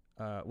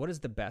 what is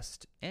the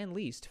best and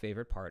least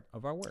favorite part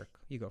of our work?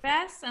 You go first.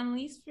 Best and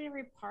least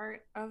favorite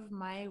part of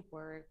my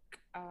work.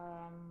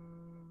 I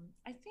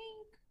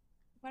think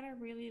what I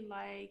really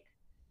like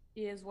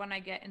is when I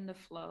get in the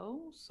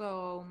flow.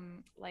 So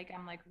I'm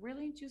like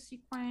really into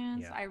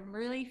sequence. Yeah. I'm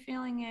really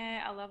feeling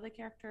it. I love the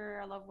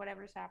character. I love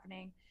whatever's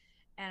happening.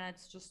 And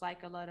it's just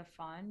like a lot of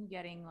fun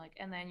getting like,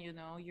 and then,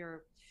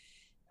 you're,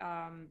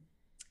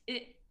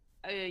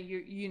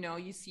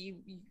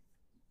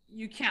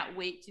 you can't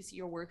wait to see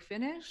your work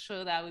finish.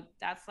 So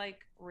that's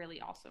like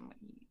really awesome when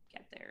you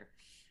get there.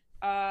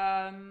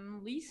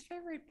 Least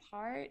favorite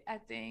part, I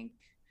think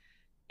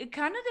it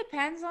kind of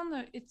depends on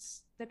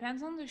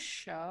the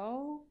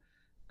show.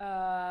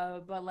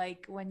 But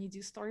like when you do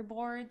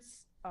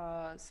storyboards,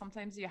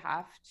 sometimes you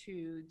have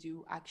to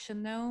do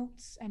action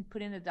notes and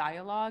put in the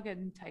dialogue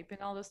and type in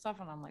all this stuff,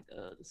 and I'm like,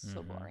 oh, this is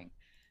so boring.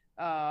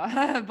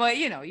 But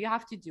you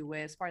have to do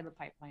it as part of the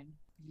pipeline.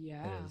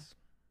 Yeah, it is.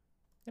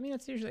 I mean,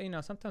 it's usually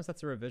sometimes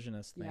that's a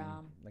revisionist thing.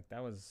 Yeah. Like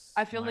that was.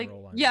 I feel my like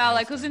role on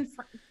like because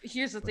Yellowstone.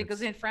 here's the thing,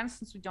 because in France,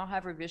 since we don't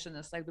have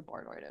revisionists, like the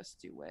board artists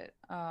do it.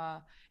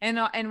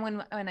 And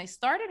when I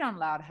started on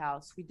Loud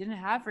House, we didn't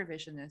have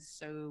revisionists,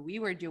 so we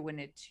were doing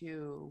it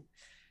too.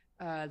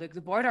 like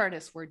the board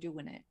artists were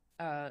doing it,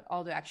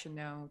 all the action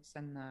notes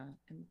and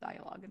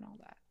dialogue and all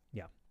that.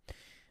 Yeah.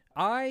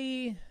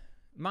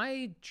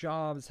 My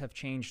jobs have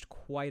changed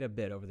quite a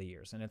bit over the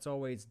years, and it's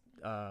always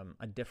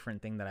a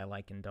different thing that I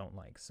like and don't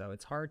like. So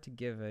it's hard to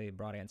give a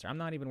broad answer. I'm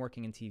not even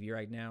working in TV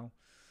right now.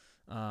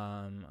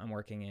 I'm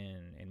working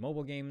in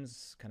mobile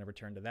games, kind of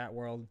return to that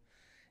world.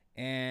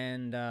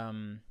 And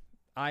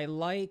I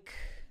like,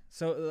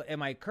 so in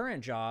my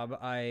current job,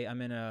 I'm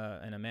in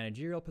a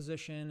managerial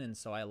position, and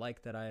so I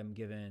like that I am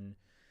given,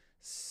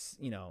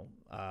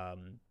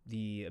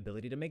 the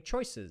ability to make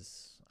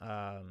choices.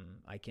 I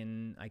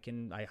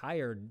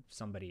hired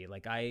somebody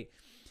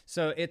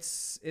so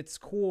it's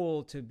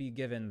cool to be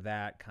given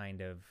that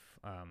kind of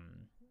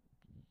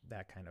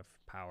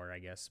power, I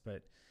guess.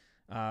 But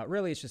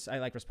really, it's just I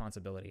like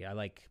responsibility. I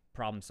like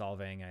problem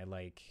solving. I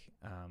like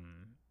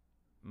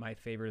my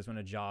favorite is when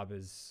a job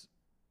is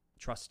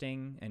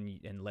trusting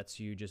and lets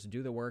you just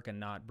do the work and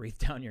not breathe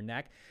down your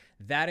neck.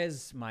 That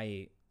is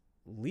my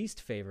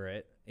least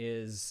favorite,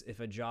 is if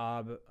a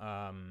job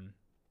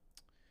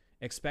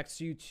expects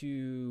you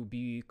to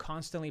be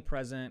constantly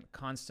present,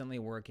 constantly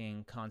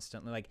working,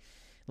 constantly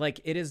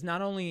like it is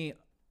not only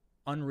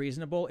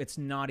unreasonable, it's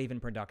not even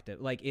productive.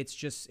 Like it's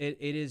just it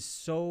is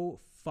so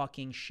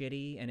fucking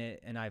shitty,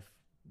 and I've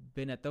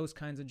been at those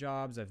kinds of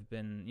jobs. I've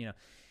been,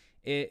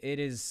 it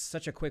is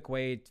such a quick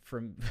way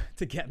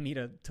to get me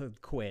to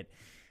quit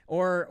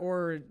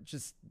or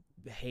just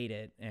hate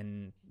it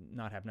and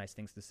not have nice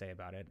things to say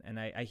about it. And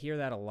I hear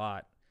that a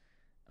lot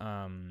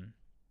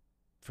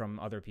from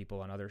other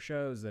people on other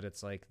shows, that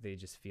it's like they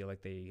just feel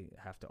like they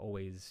have to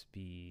always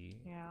be,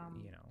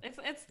 it's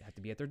they have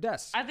to be at their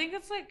desk. I think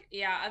it's like,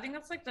 I think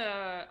it's like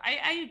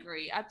I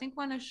agree. I think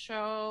when a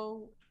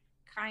show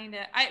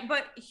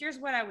but here's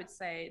what I would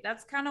say.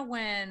 That's kind of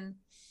when,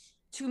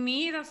 to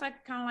me, that's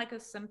like kind of like a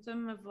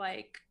symptom of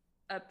like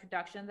a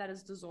production that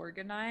is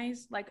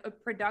disorganized, like a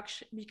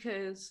production,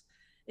 because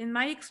in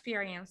my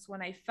experience,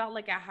 when I felt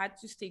like I had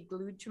to stay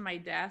glued to my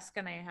desk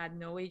and I had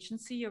no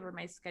agency over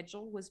my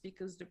schedule, was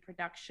because the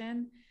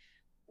production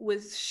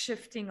was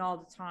shifting all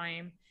the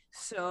time.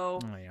 So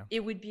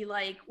it would be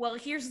like, well,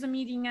 here's the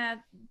meeting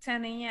at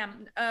 10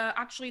 a.m.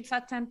 Actually, it's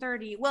at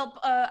 10:30. Well,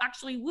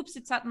 actually, whoops,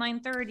 it's at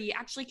 9:30.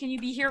 Actually, can you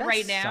be here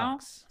right now?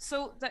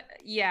 So,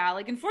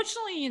 like,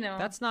 unfortunately,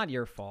 that's not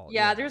your fault.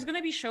 Yeah, there's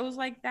gonna be shows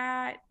like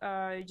that.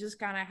 You just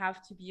kind of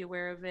have to be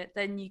aware of it.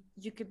 Then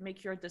you could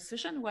make your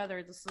decision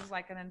whether this is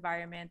like an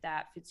environment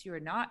that fits you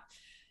or not.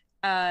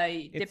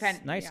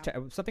 It's nice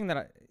to something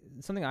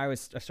I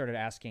always started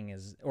asking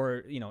is,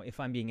 or if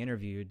I'm being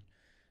interviewed,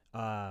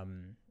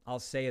 I'll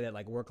say that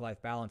like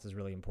work-life balance is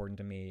really important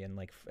to me, and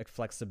like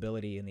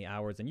flexibility in the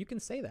hours, and you can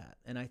say that,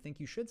 and I think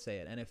you should say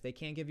it. And if they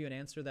can't give you an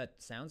answer that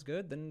sounds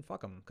good, then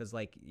fuck them, because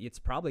like it's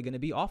probably going to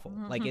be awful.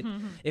 Like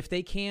if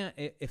they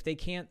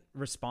can't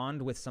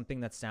respond with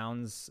something that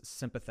sounds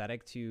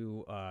sympathetic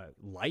to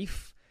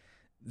life,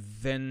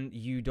 then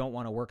you don't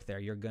want to work there.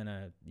 You're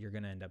gonna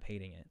end up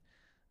hating it.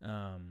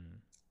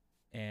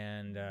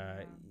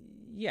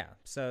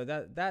 So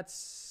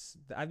that's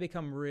I've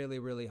become really,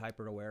 really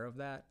hyper aware of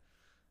that.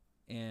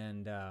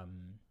 And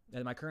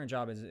my current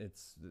job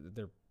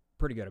they're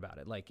pretty good about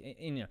it. Like,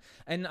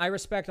 and I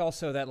respect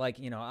also that, like,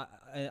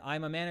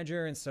 I'm a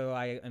manager, and so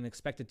I am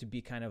expected to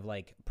be kind of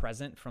like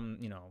present from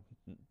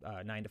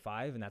 9 to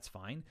 5, and that's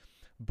fine.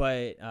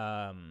 But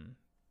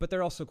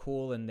they're also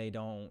cool, and they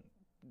don't.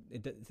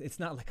 It's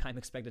not like I'm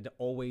expected to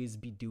always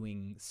be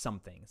doing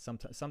something.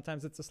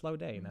 Sometimes it's a slow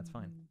day, and that's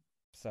fine.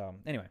 So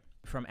anyway,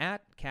 from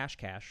 @Cash,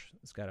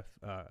 it's got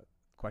a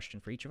question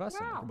for each of us,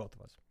 and for both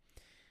of us.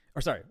 Or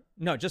sorry,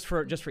 no, just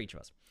for each of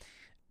us.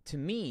 To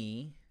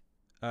me,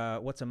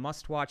 what's a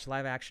must-watch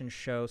live-action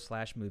show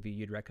 / movie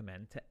you'd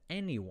recommend to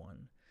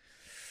anyone?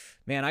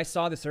 Man, I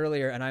saw this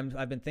earlier, and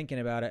I've been thinking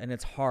about it, and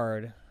it's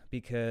hard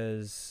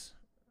because,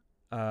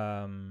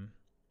 I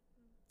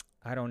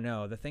don't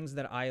know, the things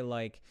that I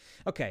like.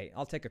 Okay,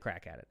 I'll take a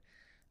crack at it.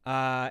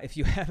 If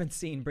you haven't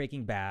seen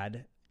Breaking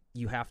Bad,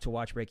 you have to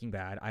watch Breaking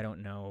Bad. I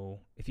don't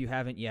know if you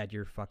haven't yet,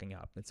 you're fucking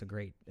up.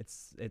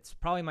 It's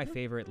probably my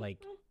favorite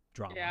like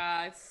drama.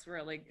 Yeah, it's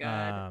really good.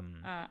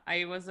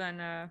 I was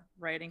in a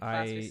writing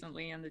class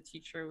recently, and the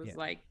teacher was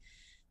like,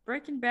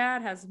 Breaking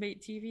Bad has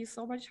made TV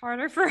so much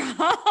harder for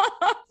all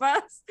of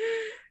us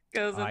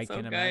because it's so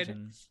good.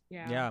 Imagine.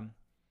 Yeah.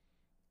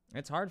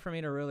 It's hard for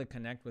me to really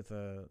connect with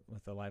a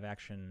live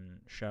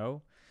action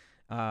show.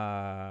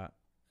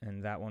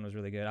 And that one was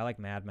really good. I like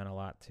Mad Men a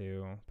lot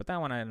too, but that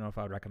one I don't know if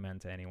I would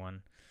recommend to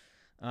anyone.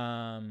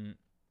 And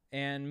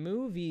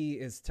movie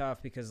is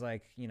tough because,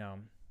 like,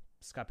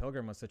 Scott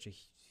Pilgrim was such a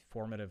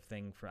formative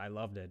thing I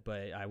loved it,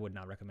 but I would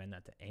not recommend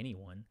that to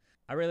anyone.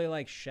 I really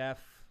like Chef.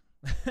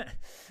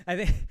 I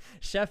think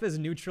Chef is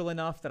neutral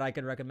enough that I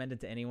could recommend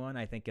it to anyone.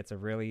 I think it's a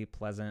really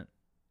pleasant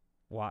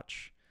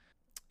watch.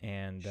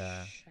 And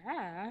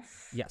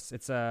Chef? Yes,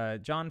 it's a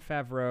Jon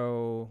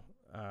Favreau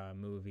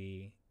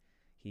movie.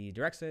 He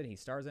directs it. He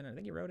stars in it. I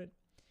think he wrote it.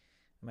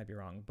 I might be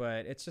wrong,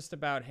 but it's just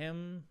about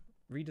him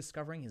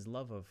rediscovering his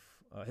love of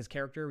his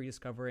character,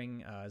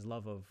 rediscovering his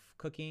love of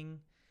cooking,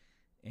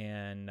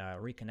 and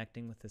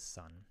reconnecting with his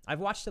son. I've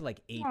watched it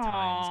like 8 times.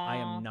 I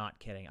Aw. am not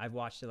kidding. I've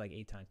watched it like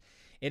 8 times.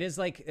 It is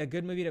like a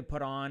good movie to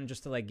put on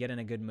just to like get in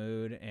a good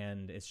mood,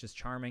 and it's just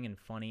charming and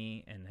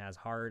funny and has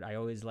heart. I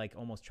always like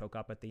almost choke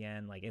up at the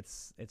end. Like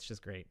it's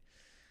just great.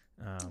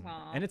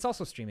 Aw. And it's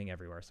also streaming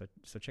everywhere.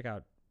 So check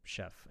out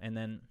Chef. And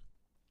then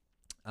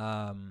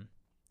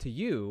to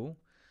you,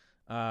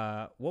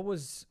 what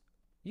was,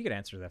 you could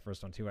answer that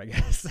first one too, I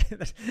guess.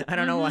 I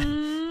don't know why.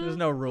 There's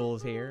no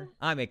rules here.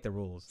 I make the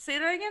rules. Say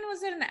that again.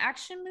 Was it an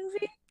action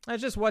movie?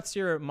 It's just, what's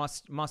your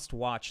must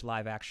watch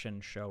live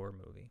action show or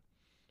movie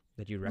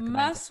that you'd recommend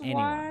Must to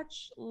anyone?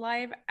 watch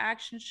live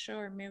action show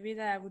or movie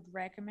that I would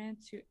recommend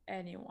to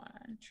anyone.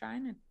 I'm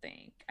trying to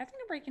think. I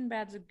think Breaking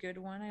Bad's a good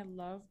one. I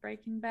love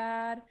Breaking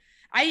Bad.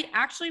 I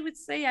actually would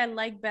say I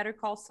like Better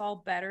Call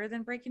Saul better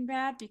than Breaking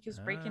Bad because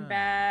Breaking Ah.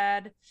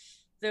 Bad,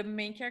 the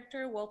main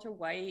character, Walter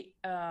White,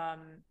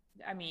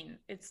 I mean,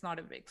 it's not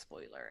a big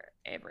spoiler,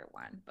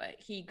 everyone, but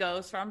he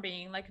goes from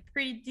being like a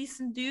pretty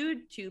decent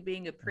dude to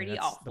being a pretty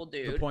that's awful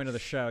dude. The point of the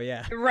show,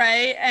 yeah.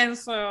 Right. And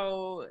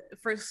so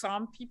for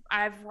some people,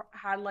 I've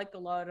had like a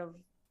lot of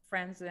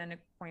friends and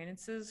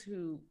acquaintances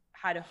who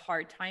had a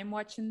hard time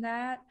watching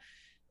that.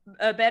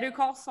 Better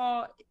Call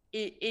Saul,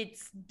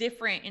 it's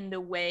different in the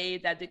way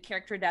that the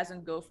character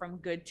doesn't go from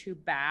good to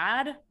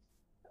bad.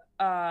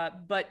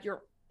 But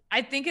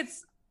I think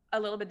it's a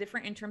little bit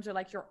different in terms of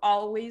like you're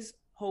always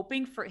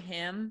hoping for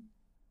him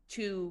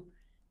to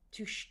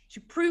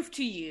prove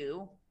to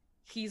you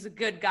he's a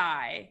good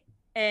guy,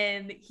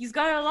 and he's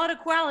got a lot of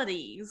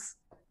qualities.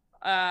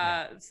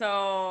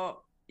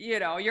 So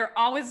you're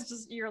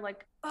always you're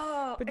like,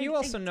 oh. But you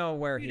also know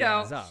where he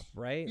ends up,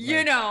 right?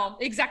 You know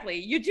exactly.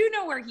 You do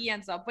know where he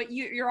ends up, but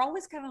you're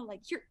always kind of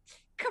like,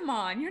 come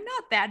on, you're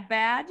not that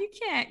bad. You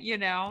can't,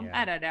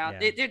 I don't know.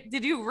 Yeah. They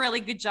do a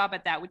really good job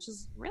at that, which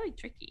is really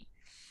tricky.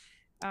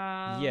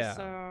 Yeah.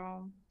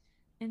 So,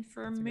 and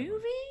for That's a good movie,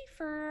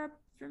 one.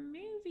 for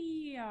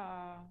movie,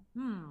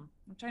 I'm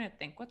trying to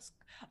think.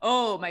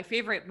 My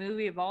favorite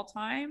movie of all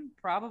time,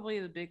 probably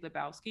The Big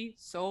Lebowski.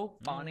 So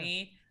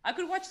funny. I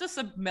could watch this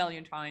a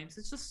million times.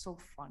 It's just so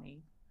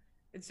funny.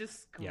 It's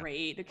just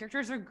great. Yeah. The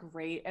characters are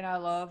great, and I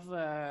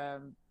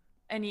love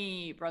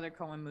any Brother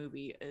Coen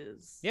movie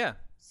is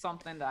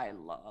something that I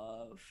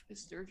love.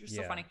 They're just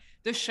so funny.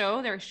 Their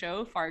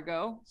show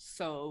Fargo,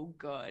 so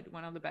good.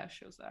 One of the best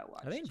shows that I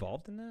watched. Are they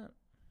involved in that?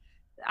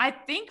 I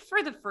think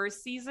for the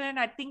first season,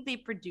 I think they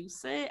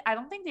produce it. I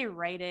don't think they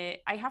write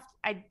it.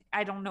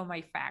 I don't know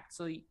my facts,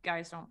 so you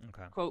guys don't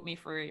quote me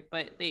for it,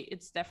 but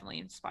it's definitely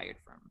inspired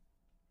from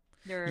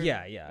their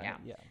yeah.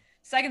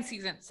 Second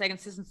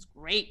season's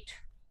great.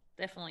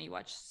 Definitely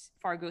watch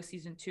Fargo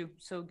season 2.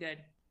 So good.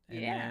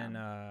 And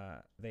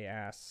then they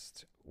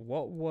asked,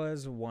 what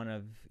was one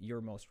of your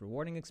most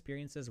rewarding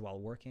experiences while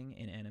working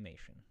in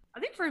animation? I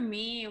think for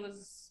me, it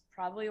was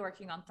probably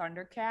working on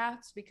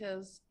Thundercats,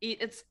 because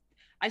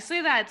I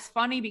say that it's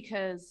funny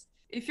because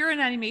if you're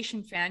an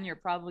animation fan, you're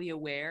probably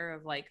aware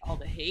of like all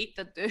the hate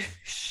that the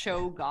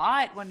show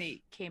got when it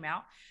came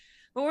out.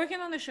 But working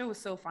on the show was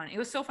so fun. It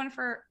was so fun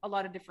for a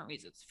lot of different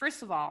reasons.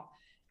 First of all,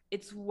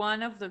 it's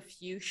one of the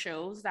few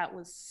shows that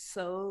was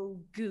so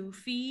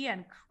goofy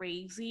and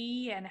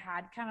crazy and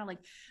had kind of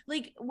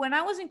like when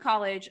I was in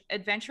college,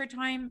 Adventure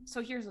Time.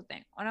 So here's the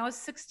thing. When I was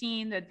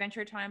 16, the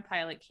Adventure Time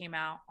pilot came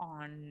out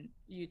on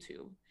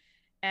YouTube.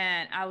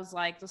 And I was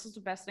like, this is the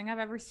best thing I've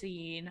ever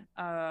seen.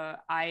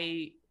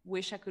 I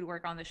wish I could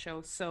work on the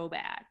show so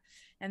bad.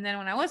 And then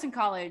when I was in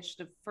college,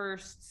 the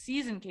first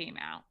season came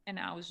out, and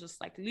I was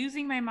just like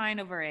losing my mind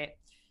over it.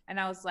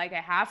 And I was like,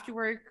 I have to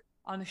work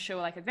on a show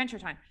like Adventure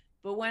Time.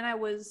 But when I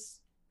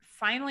was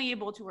finally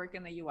able to work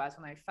in the US,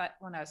 when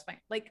I was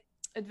like,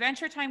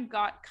 Adventure Time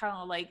got kind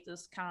of like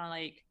this kind of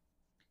like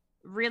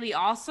really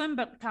awesome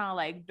but kind of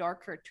like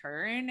darker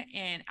turn,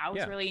 and I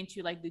was really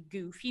into like the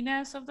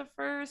goofiness of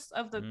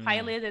the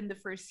pilot and the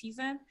first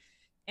season,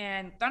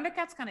 and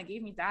Thundercats kind of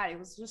gave me that. It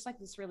was just like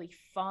this really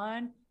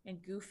fun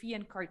and goofy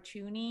and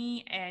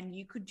cartoony, and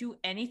you could do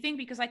anything,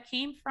 because I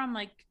came from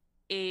like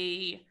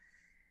a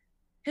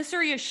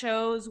history of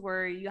shows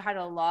where you had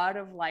a lot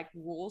of like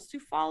rules to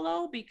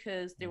follow,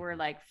 because they were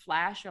like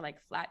flash or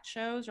like flat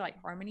shows or like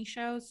harmony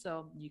shows,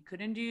 so you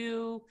couldn't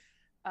do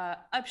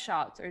up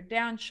shots or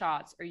down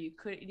shots, or you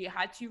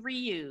had to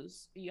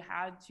reuse, you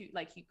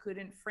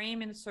couldn't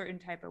frame in a certain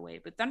type of way.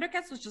 But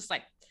Thundercats was just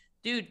like,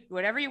 dude,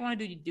 whatever you want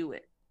to do, you do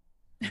it.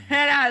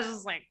 And I was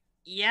just like,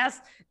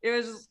 yes. It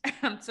was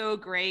just so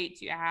great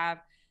to have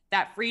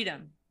that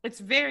freedom.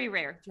 It's very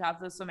rare to have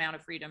this amount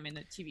of freedom in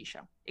a TV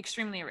show.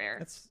 Extremely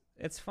rare.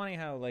 It's funny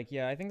how I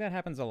think that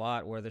happens a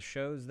lot, where the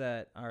shows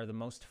that are the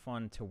most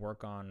fun to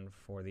work on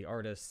for the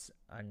artists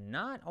are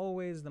not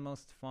always the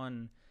most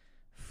fun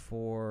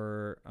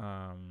for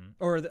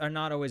or are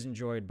not always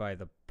enjoyed by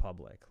the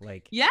public.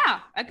 Like, yeah,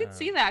 I could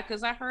see that,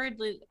 because I heard,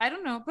 I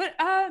don't know, but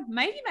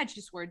Mighty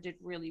Magic Sword did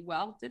really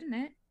well, didn't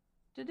it?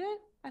 Did it?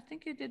 I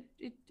think it did.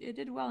 It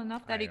did well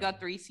enough that it got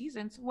 3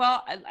 seasons.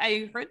 Well,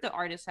 I heard the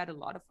artist had a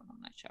lot of fun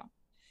on that show.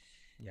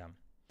 Yeah.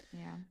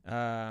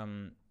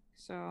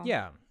 So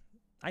yeah,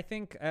 I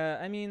think,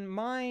 I mean,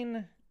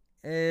 mine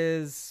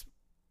is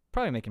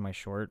probably making my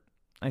short.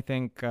 I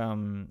think,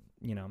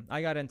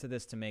 I got into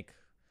this to make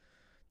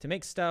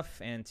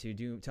stuff and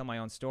to tell my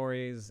own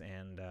stories,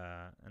 and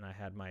I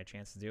had my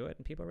chance to do it,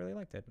 and people really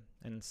liked it.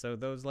 And so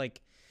those,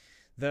 like,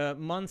 the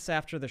months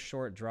after the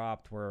short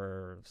dropped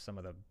were some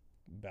of the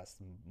best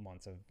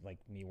months of, like,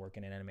 me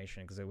working in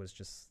animation, because it was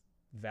just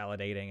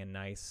validating and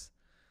nice.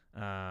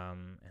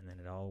 And then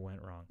it all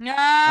went wrong. But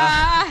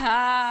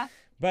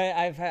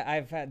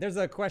I've had there's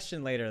a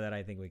question later that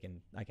I think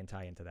I can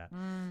tie into that.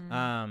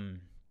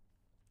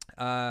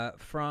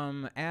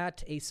 From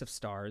at Ace of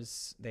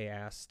Stars, they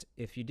asked,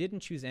 if you didn't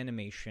choose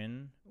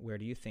animation, where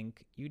do you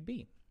think you'd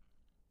be?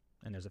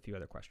 And there's a few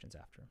other questions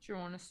after. Do you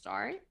want to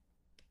start?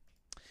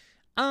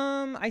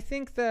 I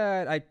think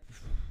that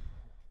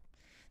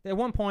at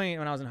one point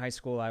when I was in high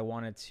school, I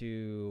wanted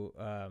to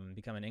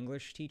become an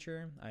English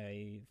teacher.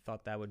 I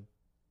thought that would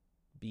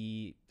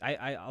be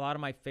a lot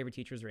of my favorite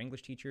teachers are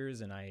English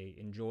teachers, and I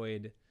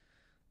enjoyed,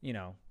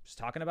 just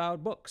talking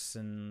about books,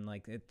 and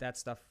like that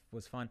stuff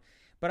was fun.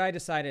 But I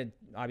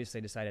obviously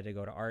decided to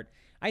go to art.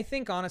 I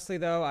think honestly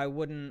though, I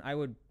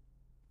would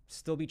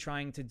still be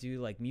trying to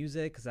do like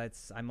music,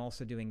 because I'm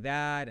also doing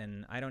that,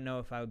 and I don't know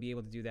if I would be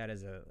able to do that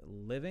as a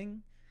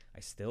living.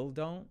 I still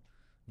don't,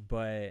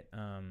 but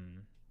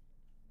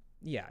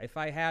yeah, if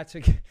I had to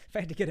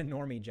get a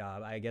normie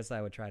job, I guess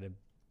I would try to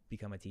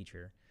become a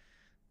teacher.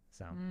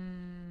 So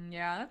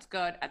yeah, that's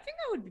good. I think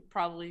that would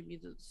probably be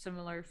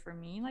similar for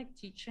me, like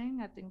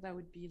teaching. I think that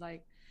would be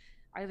like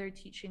either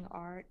teaching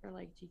art or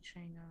like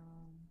teaching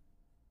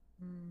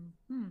I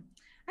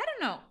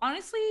don't know.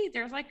 Honestly,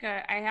 there's like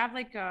I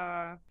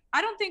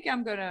don't think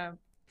I'm gonna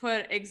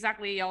put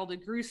exactly all the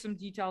gruesome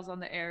details on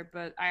the air,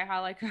 but I had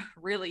like a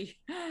really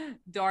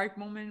dark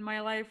moment in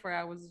my life where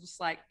I was just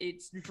like,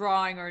 it's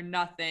drawing or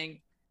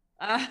nothing.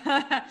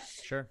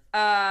 Sure.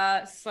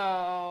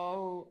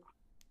 So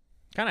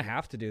kind of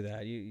have to do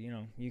that.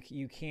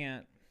 You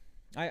can't.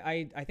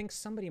 I think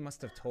somebody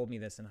must have told me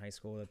this in high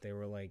school, that they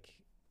were like,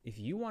 if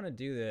you want to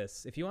do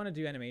this, if you want to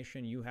do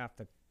animation, you have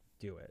to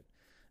do it.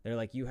 They're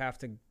like, you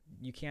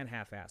can't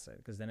half-ass it,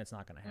 because then it's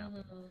not going to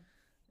happen.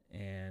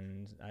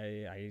 And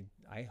I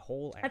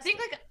think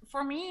like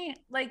for me,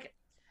 like,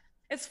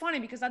 it's funny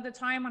because at the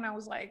time when I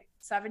was like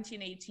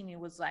 17, 18, it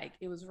was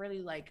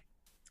really like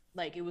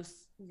it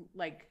was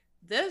like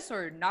this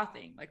or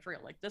nothing, like for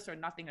real, like this or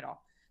nothing at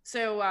all.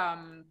 So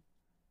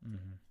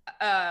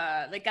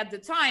like at the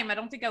time, I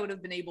don't think I would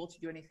have been able to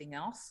do anything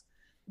else.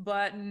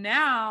 But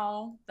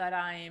now that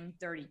I'm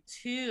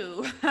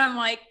 32, I'm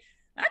like,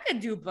 I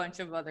could do a bunch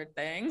of other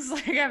things.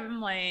 Like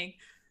I'm like,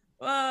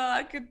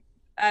 well,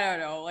 I don't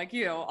know, like,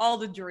 all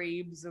the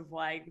dreams of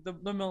like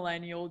the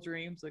millennial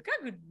dreams. Like I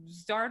could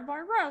start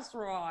my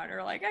restaurant,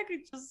 or like I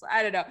could just,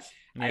 I don't know.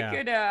 Yeah. I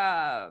could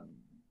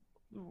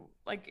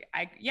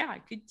I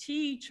could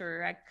teach,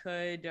 or I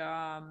could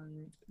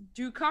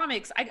do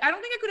comics. I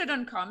don't think I could have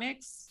done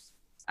comics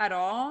at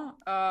all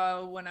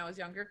when I was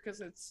younger,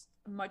 because as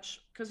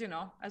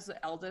the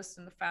eldest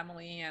in the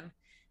family, and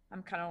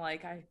I'm kind of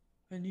like, I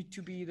need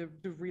to be the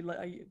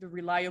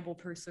reliable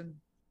person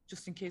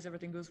just in case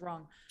everything goes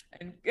wrong.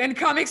 And in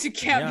comics, you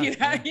can't be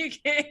that. Yeah. You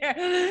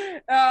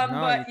can't.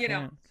 But you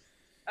can't.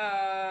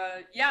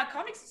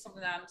 Comics is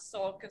something that I'm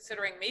still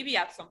considering maybe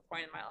at some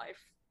point in my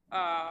life.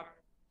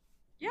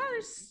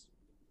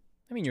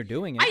 You're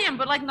doing it. I am,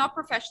 but like not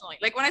professionally.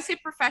 Like when I say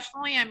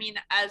professionally, I mean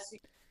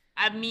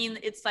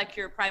it's like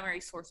your primary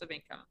source of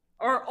income,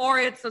 or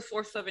it's a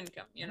source of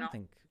income.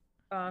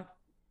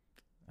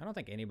 I don't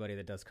think anybody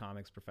that does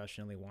comics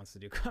professionally wants to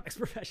do comics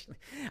professionally.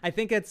 I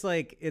think it's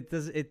like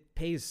it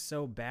pays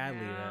so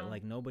badly that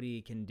like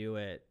nobody can do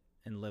it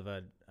and live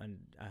a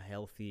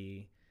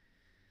healthy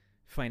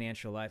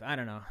financial life. I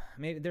don't know.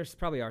 Maybe there's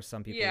probably are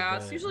some people. Yeah,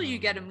 it's usually you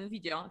get a movie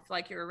deal if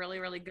like you're a really,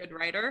 really good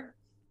writer.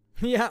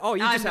 Yeah. Oh,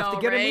 you just have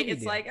to get a movie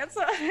deal. Like it's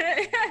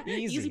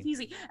easy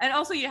peasy. And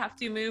also you have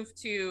to move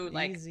to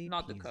like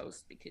not the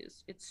coast,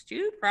 because it's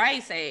too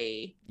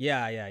pricey.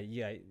 Yeah.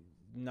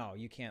 No,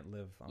 you can't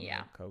live on the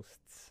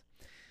coasts.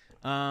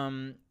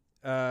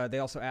 They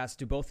also asked,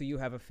 do both of you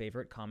have a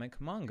favorite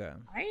comic manga?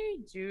 I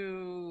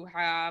do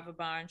have a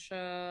bunch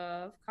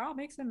of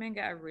comics and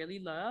manga I really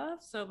love.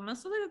 So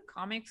most of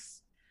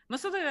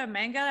the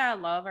manga that I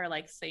love are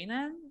like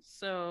seinen.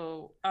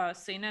 So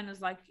seinen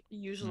is like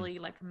usually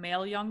like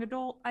male young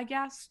adult, I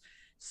guess.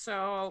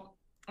 So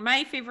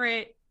my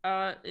favorite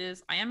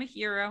is I Am a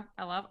Hero.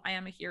 I love I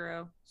Am a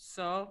Hero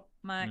so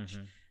much.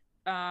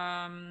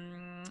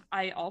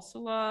 I also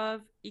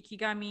love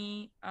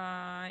Ikigami.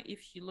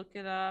 If you look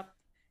it up,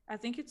 I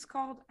think it's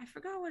called, I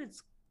forgot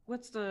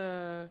what's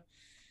the,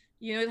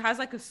 it has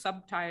like a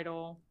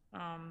subtitle.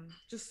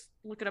 Just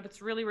look it up.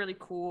 It's really, really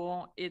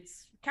cool.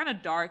 It's kind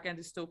of dark and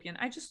dystopian.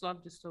 I just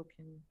love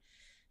dystopian.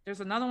 There's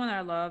another one I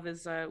love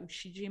is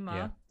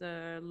Ushijima,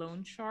 the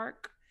loan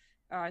shark.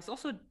 It's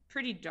also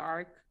pretty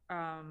dark.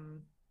 But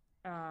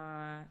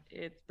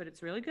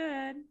it's really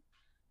good.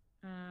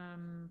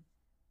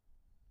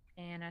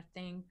 And I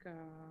think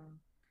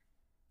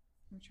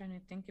I'm trying to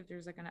think if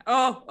there's like an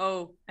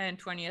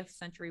and 20th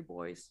Century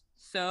Boys.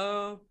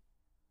 So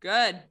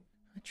good.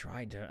 I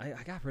tried to.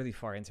 I got really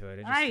far into it.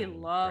 It just I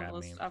didn't love grab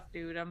this me. stuff,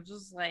 dude. I'm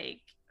just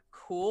like,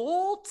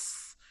 cool.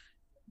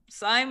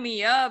 Sign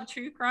me up,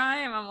 true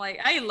crime. I'm like,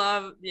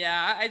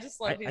 yeah, I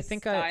just love I his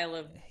think style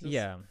of just,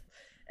 yeah.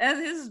 and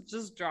his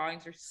just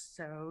drawings are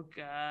so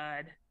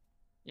good.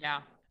 Yeah.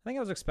 I think I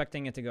was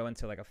expecting it to go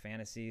into like a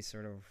fantasy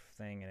sort of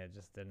thing, and it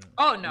just didn't.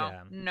 Oh no,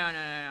 Yeah.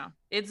 no.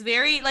 It's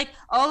very like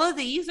all of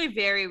these are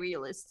very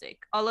realistic.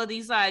 All of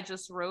these I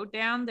just wrote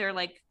down. They're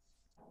like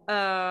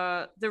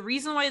the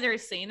reason why they're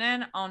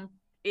seinen on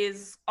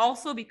is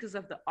also because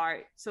of the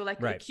art. So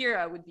like Right.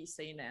 Akira would be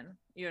seinen,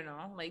 you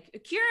know, like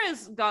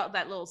Akira's got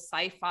that little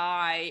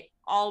sci-fi,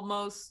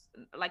 almost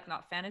like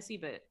not fantasy,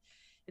 but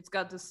it's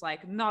got this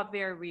like not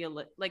very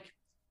real, like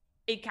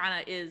it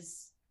kind of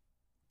is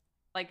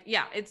like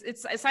yeah,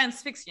 it's a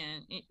science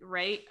fiction,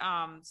 right?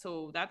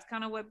 So that's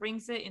kind of what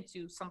brings it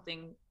into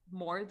something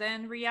more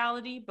than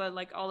reality. But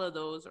like all of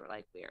those are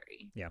like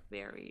very, Yeah.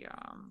 very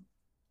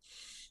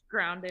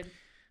grounded.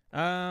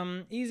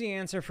 Easy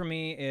answer for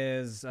me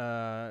is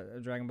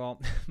Dragon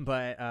Ball,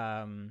 but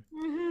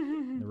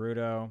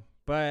Naruto,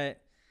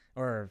 but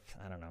or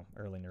I don't know,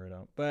 early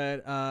Naruto.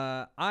 But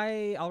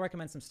I'll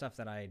recommend some stuff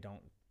that I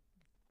don't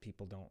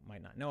people don't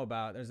might not know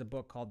about. There's a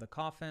book called The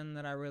Coffin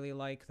that I really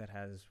like that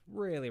has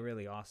really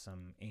really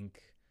awesome ink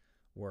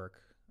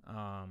work.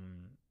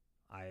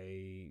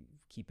 I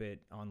keep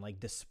it on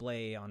like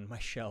display on my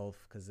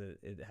shelf because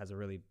it has a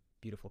really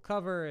beautiful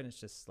cover, and it's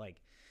just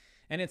like,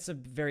 and it's a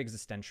very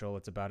existential.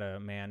 It's about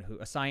a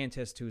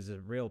scientist who's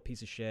a real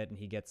piece of shit, and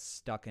he gets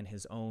stuck in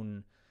his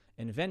own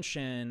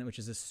invention, which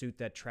is a suit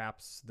that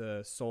traps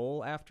the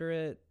soul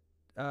after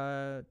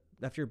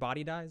your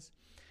body dies.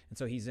 And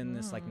so he's in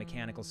this like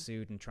mechanical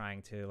suit and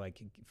trying to like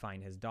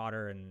find his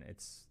daughter, and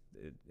it's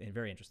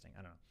very interesting.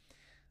 I don't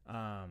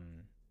know.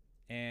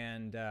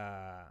 And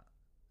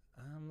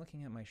I'm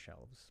looking at my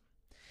shelves.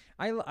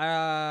 I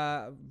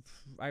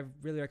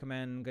really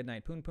recommend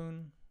Goodnight Poon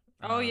Poon.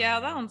 Oh yeah,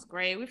 that one's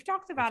great. We've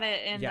talked about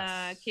it in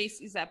yes.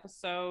 Casey's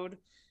episode.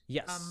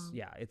 Yes,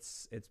 yeah,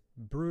 it's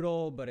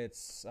brutal, but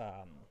it's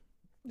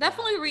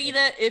definitely read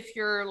it if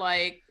you're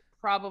like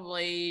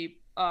probably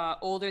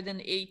older than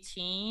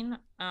 18,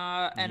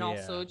 and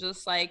also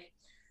just like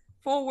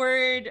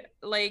forward,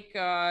 like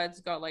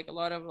it's got like a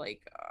lot of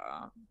like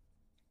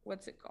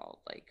what's it called,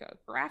 like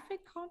graphic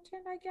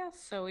content, I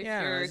guess. So if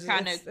you're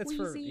kind of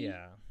queasy,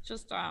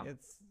 just a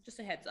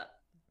heads up.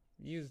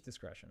 Use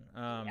discretion.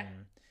 Yeah.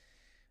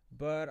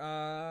 But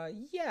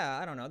yeah,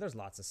 I don't know. There's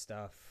lots of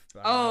stuff.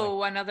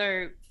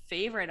 Another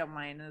favorite of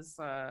mine is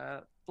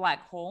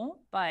Black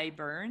Hole by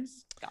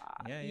Burns.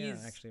 God, yeah.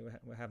 Actually,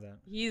 we have that.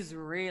 He's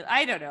real.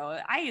 I don't know.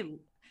 I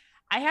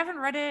haven't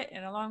read it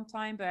in a long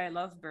time, but I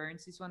love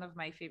Burns. He's one of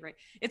my favorite.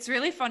 It's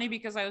really funny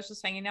because I was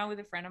just hanging out with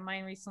a friend of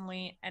mine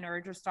recently, and we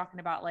were just talking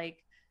about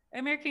like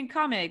American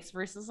comics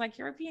versus like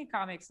European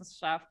comics and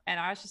stuff. And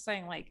I was just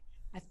saying like,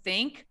 I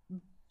think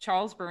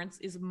Charles Burns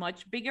is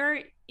much bigger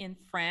in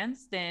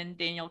France than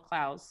Daniel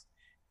Clowes.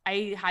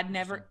 I had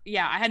never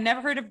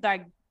heard of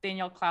that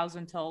Daniel Clowes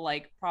until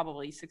like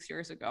probably 6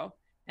 years ago.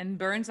 And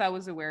Burns I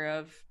was aware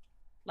of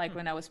like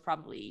when I was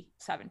probably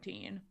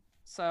 17.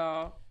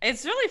 So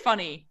it's really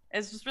funny.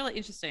 It's just really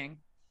interesting.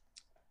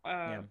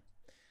 Yeah,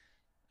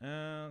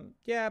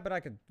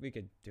 but we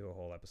could do a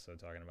whole episode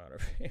talking about our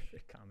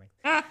favorite comic.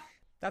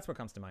 That's what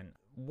comes to mind.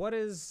 What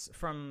is,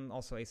 from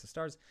also Ace of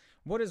Stars,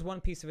 what is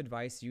one piece of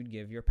advice you'd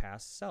give your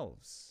past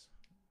selves?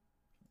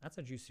 That's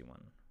a juicy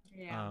one.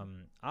 Yeah.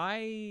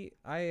 I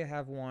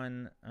have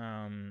one.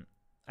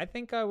 I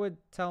think I would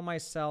tell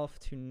myself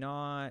to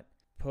not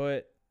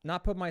put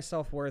my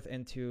self-worth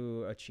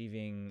into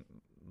achieving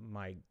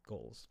my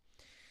goals.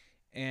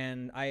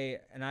 And I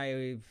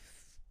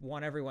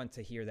want everyone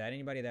to hear that.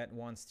 Anybody that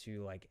wants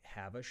to like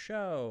have a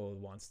show,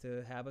 wants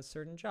to have a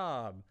certain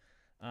job,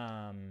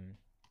 a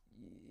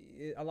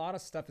lot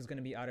of stuff is going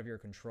to be out of your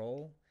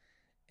control,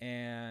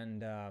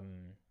 and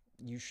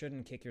you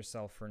shouldn't kick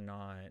yourself for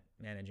not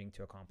managing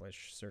to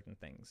accomplish certain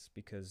things,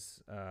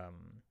 because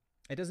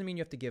it doesn't mean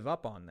you have to give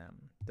up on them.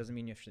 It doesn't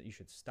mean you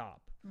should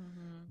stop.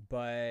 Mm-hmm.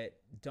 But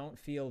don't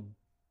feel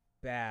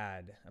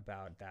bad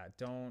about that.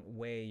 Don't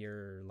weigh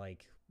your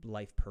like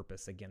life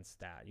purpose against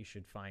that. You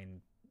should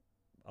find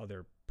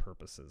other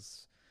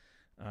purposes,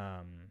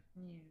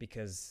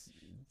 because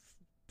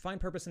find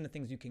purpose in the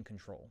things you can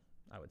control,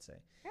 I would say.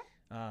 Yeah.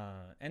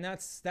 And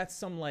that's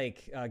some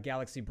like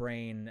galaxy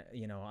brain,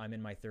 I'm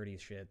in my 30s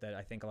shit that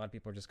I think a lot of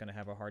people are just going to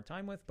have a hard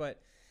time with.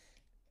 But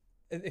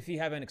if you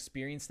haven't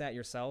experienced that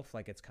yourself,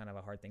 like, it's kind of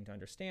a hard thing to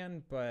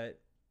understand.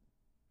 But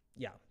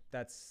yeah,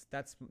 that's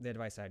the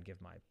advice I'd give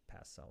my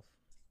past self.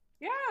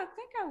 Yeah, I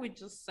think I would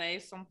just say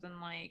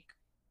something like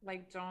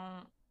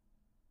don't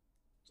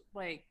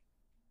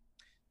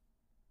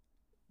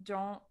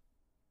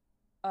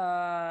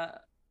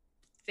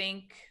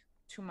think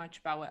too much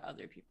about what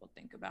other people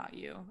think about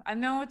you. I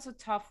know it's a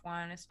tough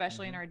one,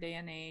 especially in our day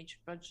and age,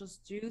 but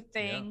just do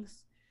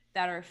things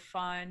that are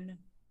fun,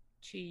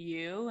 to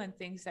you and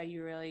things that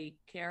you really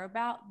care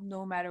about,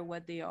 no matter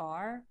what they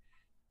are,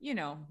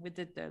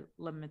 within the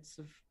limits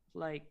of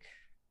like,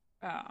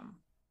 um,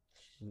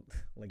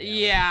 Legality.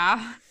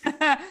 yeah,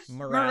 Morality.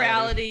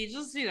 morality,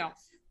 just,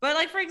 But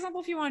like, for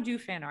example, if you want to do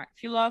fan art,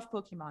 if you love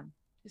Pokemon,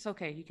 it's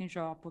okay. You can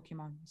draw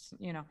Pokemon,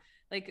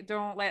 like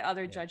don't let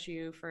other Yeah. judge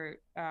you for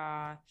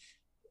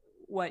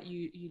what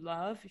you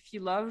love. If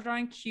you love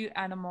drawing cute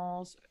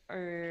animals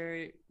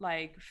or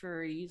like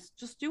furries,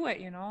 just do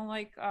it,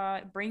 like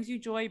it brings you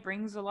joy,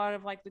 brings a lot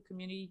of like the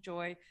community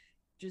joy.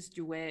 Just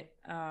do it.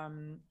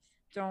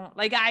 Don't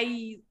like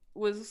I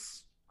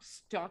was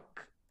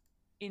stuck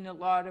in a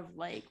lot of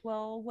like,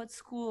 well, what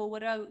school,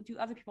 what do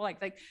other people like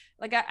I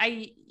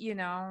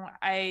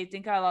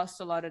think I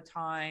lost a lot of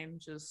time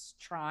just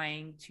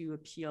trying to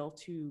appeal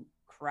to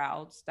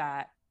crowds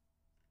that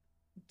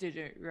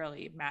didn't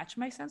really match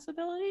my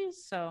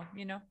sensibilities. So,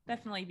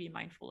 definitely be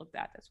mindful of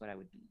that. That's what I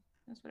would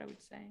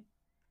say.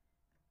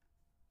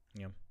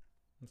 Yeah,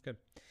 that's good.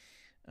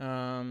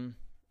 Um,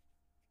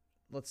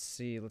 let's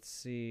see.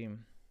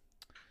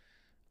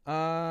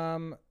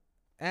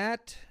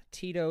 At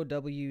Tito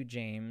W.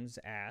 James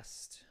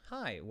asked,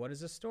 "Hi, what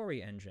is a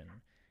story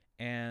engine,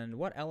 and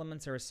what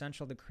elements are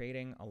essential to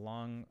creating a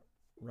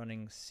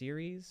long-running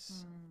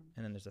series?"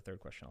 And then there's a third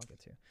question I'll get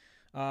to.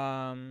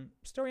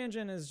 Story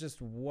engine is just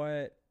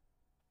what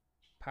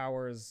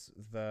powers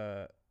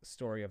the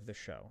story of the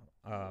show.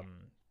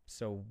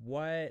 So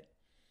what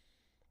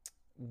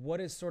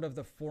is sort of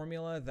the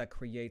formula that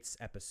creates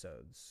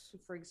episodes? So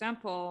for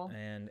example,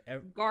 and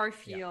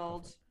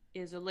Garfield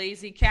is a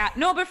lazy cat.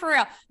 No, but for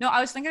real. No, I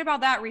was thinking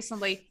about that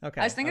recently.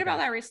 Okay. I was thinking about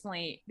that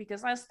recently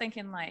because I was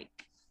thinking like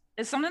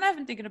it's something I've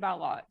been thinking about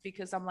a lot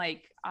because I'm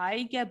like,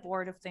 I get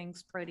bored of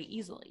things pretty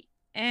easily.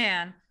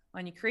 And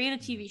when you create a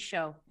TV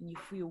show and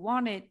if you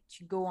want it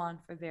to go on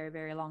for a very,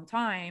 very long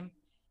time,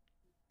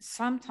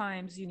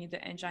 sometimes you need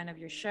the engine of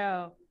your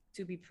show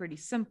to be pretty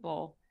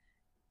simple.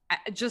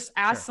 Just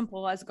as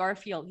simple as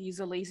Garfield. He's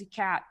a lazy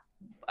cat.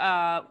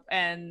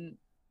 And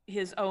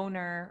his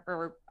owner,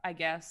 or I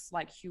guess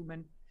like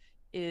human,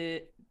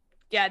 it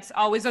gets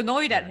always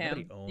annoyed at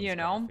him,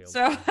 Garfield.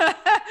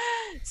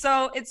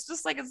 So it's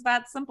just like it's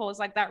that simple. It's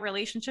like that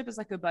relationship is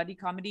like a buddy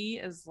comedy,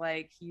 is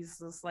like he's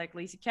this like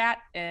lazy cat,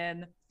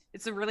 and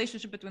it's a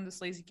relationship between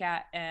this lazy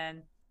cat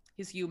and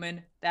his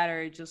human that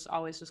are just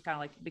always just kind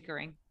of like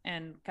bickering,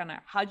 and kind of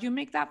how do you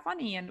make that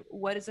funny, and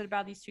what is it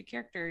about these two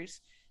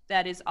characters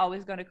that is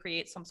always going to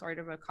create some sort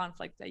of a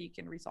conflict that you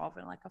can resolve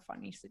in like a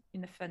funny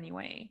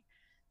way.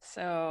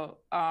 So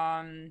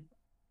a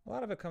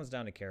lot of it comes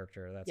down to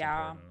character. That's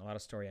important. A lot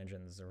of story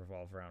engines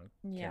revolve around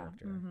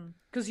character.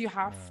 Because you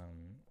have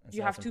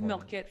to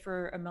milk it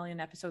for a million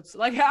episodes.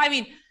 Like, I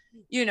mean,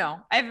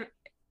 I've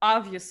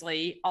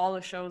obviously all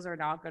the shows are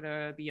not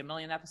gonna be a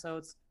million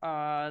episodes.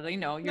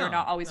 You're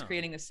not always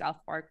creating a South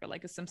Park or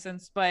like a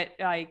Simpsons, but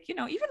like,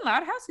 even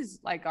Loud House is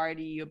like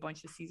already a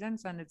bunch of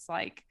seasons, and it's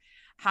like,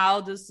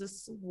 how does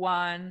this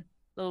one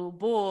little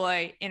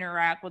boy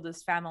interact with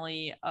this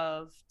family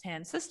of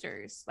 10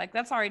 sisters? Like,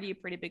 that's already a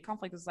pretty big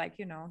conflict. It's like,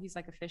 he's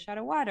like a fish out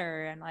of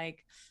water, and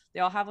like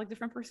they all have like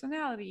different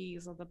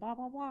personalities, or the blah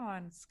blah blah,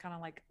 and it's kind of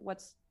like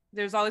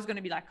there's always going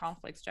to be that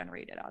conflicts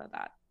generated out of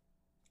that.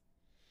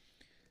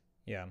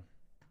 Yeah,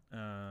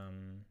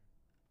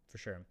 for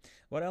sure.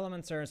 What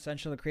elements are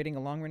essential to creating a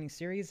long-running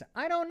series?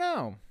 I don't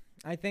know.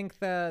 I think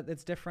that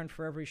it's different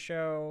for every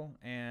show,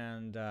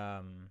 and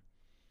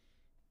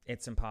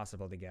it's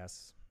impossible to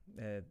guess.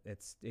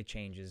 It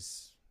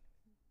changes.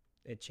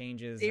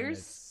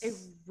 There's a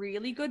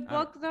really good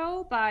book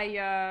though by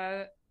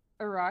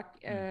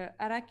Araki.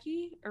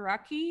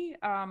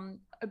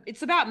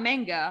 It's about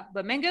manga,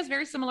 but manga is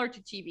very similar to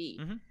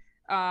TV.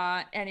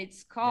 And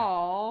it's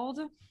called.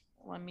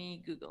 Let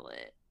me Google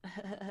it.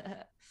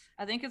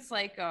 I think it's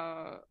like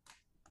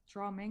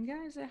draw manga.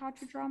 Is it how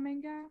to draw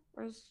manga,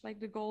 or is like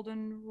the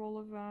golden rule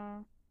of?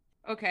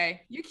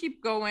 Okay, you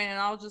keep going, and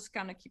I'll just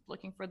kind of keep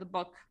looking for the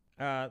book.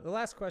 The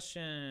last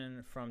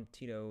question from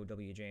Tito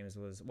W. James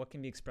was, what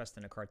can be expressed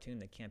in a cartoon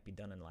that can't be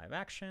done in live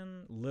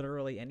action?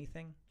 Literally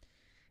anything.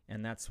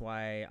 And that's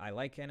why I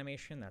like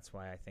animation. That's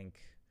why I think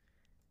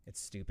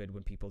it's stupid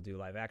when people do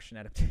live action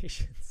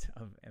adaptations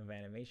of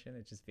animation.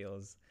 It just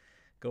feels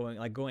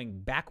going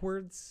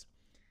backwards,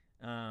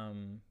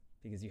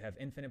 because you have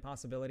infinite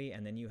possibility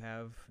and then you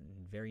have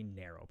very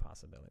narrow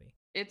possibility.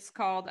 It's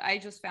called, I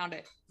just found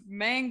it,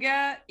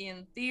 Manga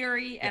in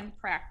Theory and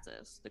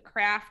Practice, the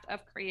Craft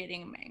of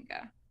Creating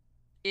Manga.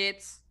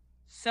 It's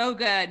so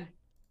good.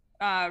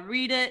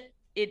 Read it.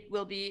 It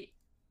will be,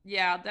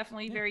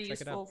 definitely very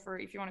useful for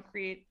if you want to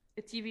create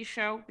a TV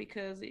show,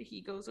 because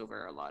he goes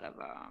over a lot of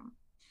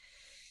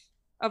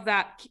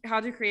that, how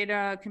to create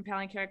a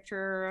compelling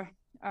character,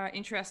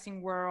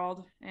 interesting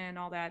world, and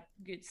all that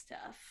good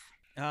stuff.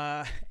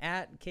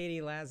 At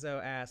Katie Lazo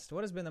asked,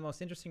 what has been the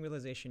most interesting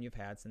realization you've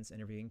had since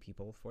interviewing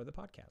people for the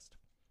podcast?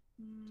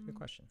 It's a good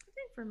question. I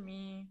think for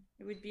me,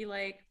 it would be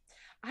like,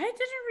 I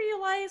didn't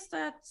realize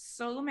that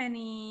so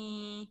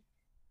many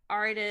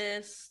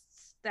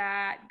artists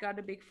that got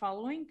a big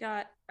following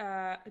got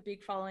a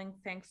big following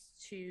thanks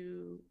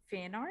to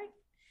fan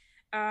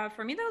art.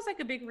 For me, that was like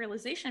a big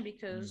realization Mm.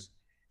 because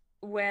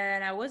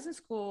when I was in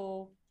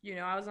school,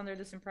 I was under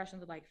this impression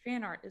that like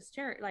fan art is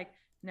terrible, like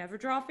never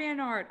draw fan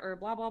art or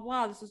blah blah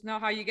blah. This is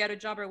not how you get a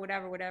job or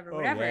whatever, whatever, Oh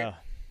whatever. yeah.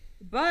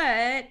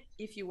 But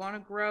if you want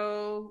to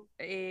grow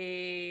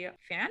a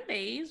fan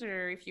base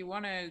or if you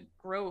want to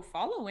grow a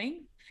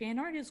following, fan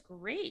art is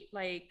great.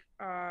 Like,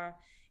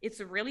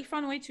 it's a really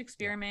fun way to Yeah.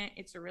 experiment.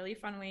 It's a really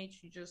fun way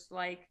to just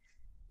like,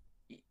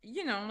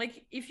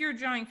 like if you're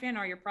drawing fan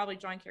art, you're probably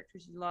drawing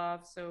characters you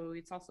love. So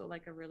it's also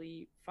like a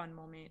really fun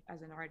moment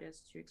as an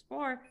artist to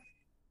explore.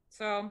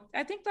 So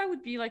I think that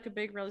would be like a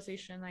big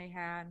realization I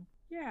had.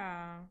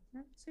 Yeah, I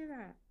would say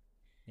that.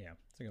 Yeah,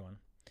 it's a good one.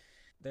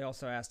 They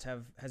also asked,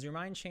 "Have has your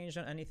mind changed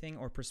on anything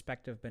or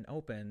perspective been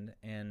opened,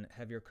 and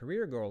have your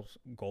career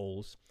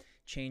goals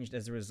changed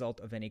as a result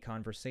of any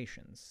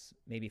conversations?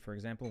 Maybe, for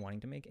example,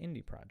 wanting to make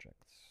indie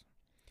projects."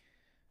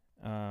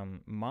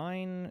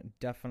 Mine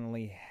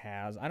definitely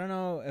has. I don't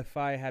know if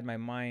I had my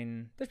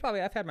mind.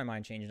 I've had my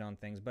mind changed on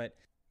things, but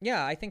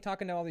yeah, I think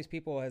talking to all these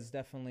people has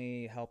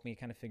definitely helped me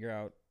kind of figure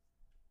out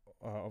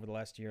over the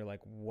last year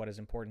like what is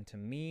important to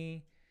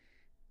me.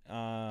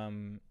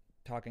 Um,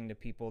 Talking to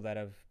people that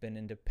have been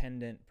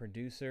independent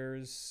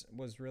producers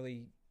was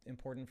really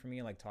important for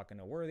me. Like talking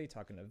to Worthy,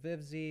 talking to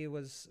Vivzy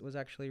was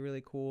actually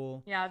really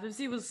cool. Yeah,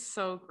 Vivzy was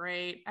so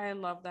great. I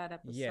love that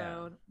Yeah.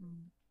 episode.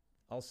 Mm.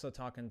 Also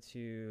talking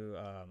to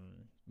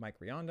Mike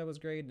Rionda was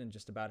great, and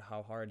just about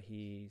how hard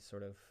he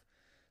sort of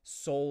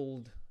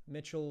sold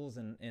Mitchell's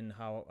and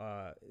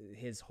how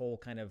his whole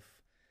kind of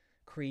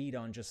creed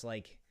on just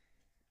like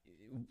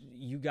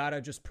you gotta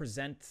just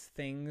present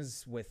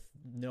things with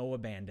no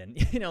abandon.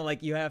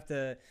 Like you have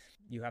to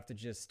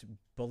just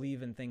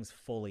believe in things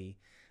fully.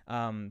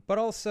 But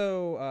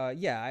also,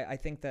 yeah, I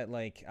think that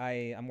like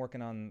I'm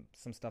working on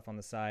some stuff on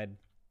the side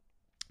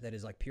that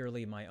is like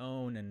purely my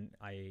own, and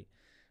I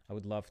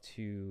would love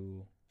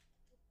to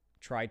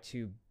try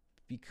to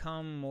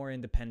become more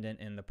independent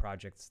in the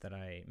projects that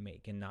I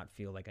make and not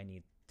feel like I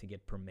need to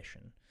get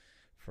permission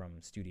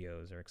from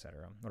studios or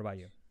etc. What about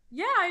you?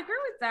 Yeah, I agree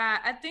with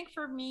that. I think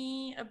for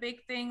me, a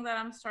big thing that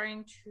I'm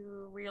starting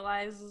to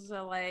realize is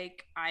that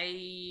like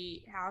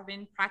I have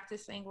been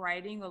practicing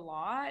writing a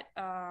lot.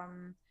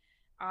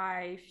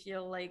 I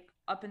feel like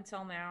up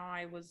until now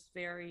I was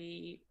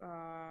very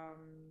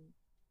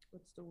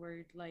what's the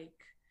word, like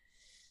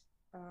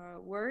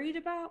worried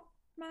about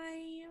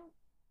my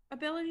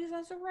abilities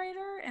as a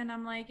writer, and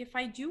I'm like, if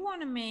I do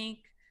want to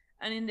make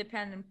an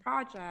independent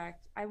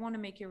project, I want to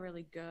make it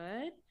really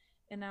good.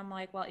 And I'm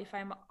like, well, if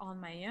I'm on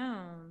my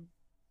own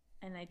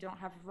and I don't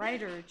have a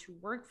writer to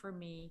work for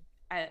me,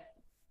 I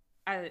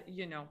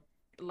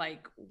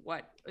like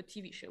what a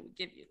TV show would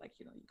give you, like,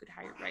 you could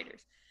hire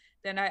writers.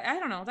 Then I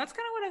don't know. That's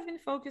kind of what I've been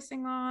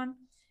focusing on,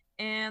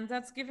 and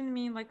that's given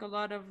me like a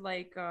lot of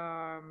like,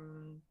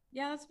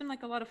 yeah, that's been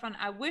like a lot of fun.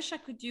 I wish I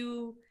could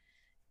do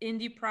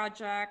indie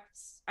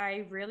projects.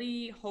 I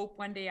really hope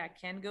one day I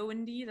can go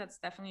indie. That's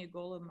definitely a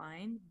goal of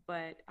mine,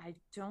 but I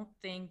don't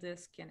think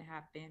this can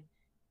happen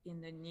in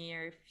the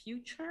near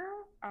future.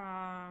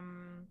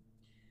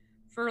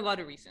 For a lot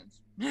of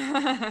reasons.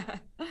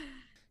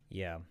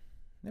 Yeah,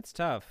 it's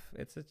tough.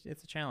 It's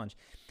a challenge.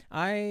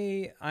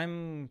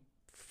 I'm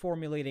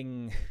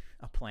formulating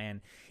a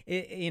plan.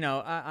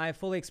 I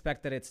fully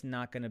expect that it's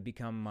not going to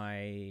become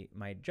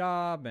my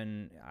job,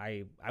 and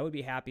I would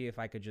be happy if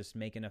I could just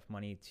make enough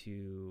money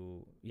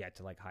to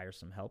like hire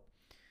some help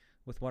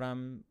with what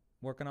I'm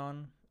working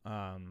on.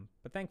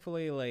 But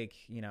thankfully, like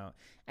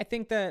I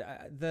think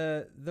that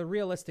the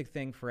realistic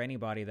thing for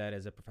anybody that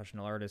is a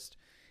professional artist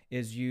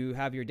is you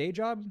have your day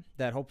job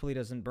that hopefully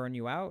doesn't burn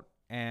you out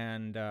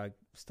and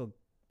still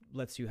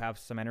lets you have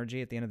some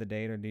energy at the end of the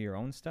day to do your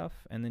own stuff,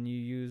 and then you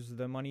use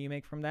the money you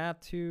make from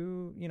that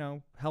to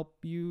help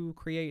you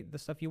create the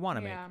stuff you want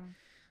to make. Yeah.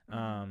 Mm-hmm.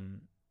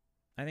 um,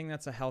 I think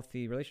that's a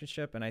healthy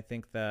relationship, and I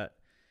think that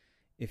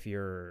if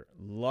you're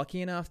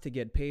lucky enough to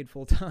get paid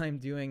full time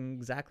doing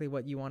exactly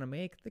what you want to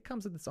make, that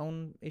comes with its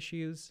own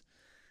issues,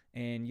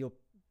 and you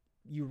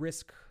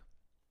risk.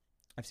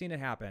 I've seen it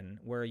happen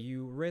where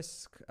you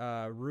risk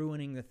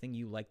ruining the thing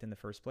you liked in the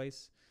first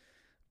place,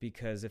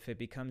 because if it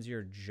becomes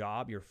your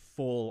job, your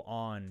full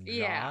on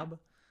Yeah. job,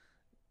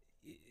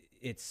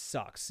 it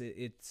sucks.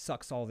 It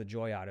sucks all the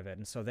joy out of it,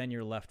 and so then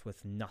you're left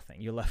with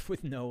nothing. You're left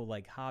with no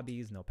like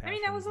hobbies, no I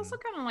mean, I was passions, also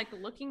and kind of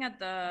like looking at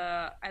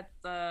the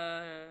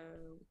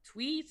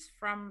tweets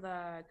from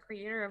the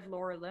creator of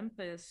Lore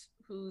Olympus,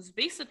 who's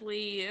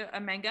basically a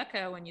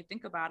mangaka when you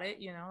think about it.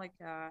 Like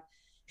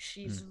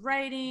she's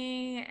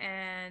writing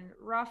and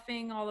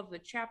roughing all of the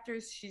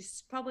chapters.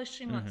 She's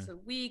publishing mm-hmm. once a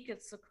week.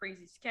 It's a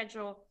crazy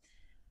schedule,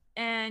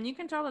 and you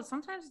can tell that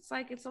sometimes it's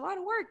like it's a lot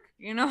of work.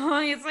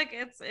 It's like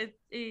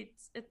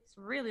it's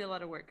really a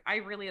lot of work. I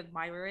really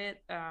admire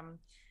it.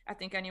 I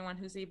think anyone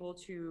who's able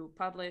to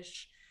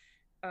publish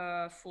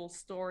a full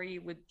story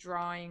with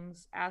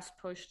drawings as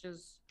pushed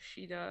as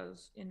she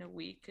does in a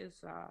week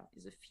is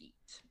a feat.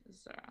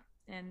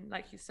 And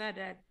like you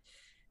said,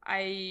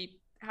 I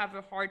have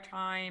a hard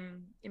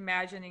time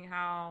imagining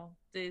how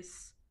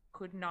this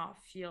could not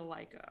feel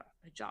like a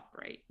job,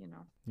 right? You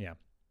know. Yeah.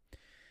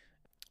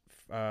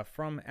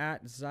 From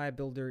at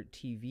Zybuilder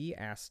TV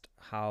asked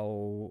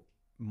how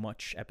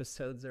much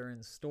episodes are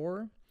in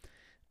store.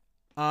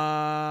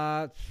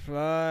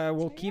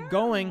 We'll keep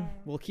going.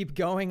 We'll keep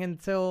going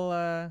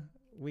until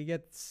we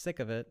get sick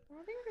of it.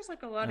 I think there's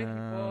like a lot of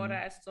people that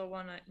I still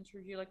want to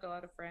interview, like a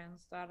lot of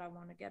friends that I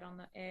want to get on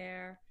the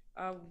air.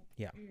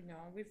 Yeah. You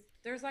know,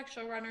 there's like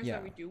showrunners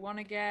that we do want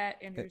to get,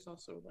 and there's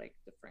also like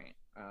different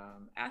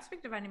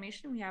aspect of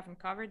animation we haven't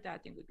covered that I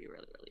think would be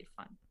really, really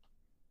fun.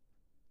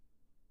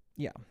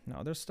 Yeah,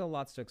 no, there's still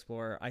lots to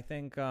explore. I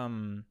think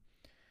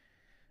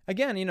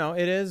again, you know,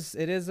 it's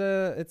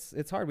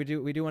hard. We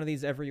do one of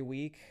these every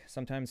week,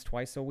 sometimes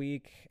twice a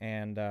week,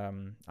 and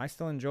I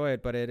still enjoy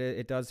it, but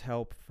it does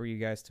help for you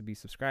guys to be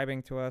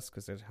subscribing to us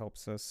because it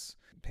helps us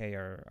pay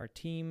our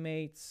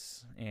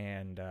teammates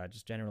and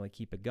just generally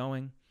keep it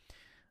going.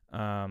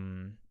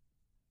 Yeah,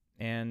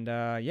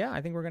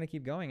 I think we're gonna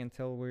keep going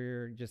until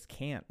we're just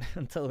can't,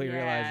 until we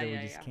realize that we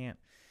just can't.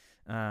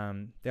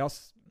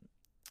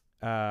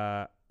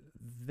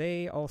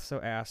 They also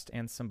asked,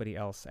 and somebody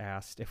else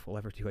asked, if we'll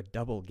ever do a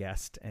double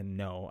guest, and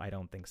no, I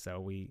don't think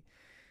so.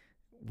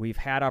 We've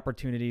had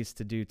opportunities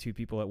to do two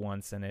people at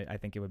once, and I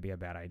think it would be a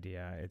bad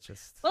idea. It's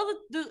just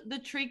the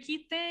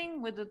tricky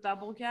thing with the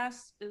double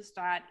guest is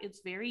that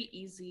it's very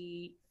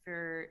easy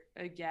for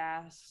a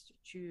guest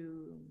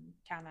to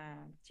kind of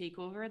take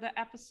over the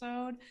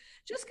episode.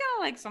 Just kind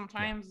of like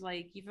sometimes,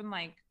 like even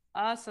like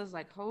us as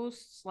like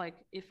hosts, like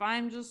if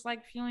I'm just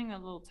like feeling a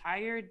little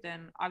tired,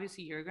 then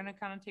obviously you're gonna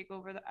kind of take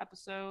over the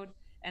episode,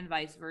 and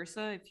vice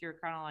versa. If you're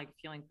kind of like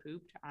feeling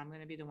pooped, I'm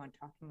gonna be the one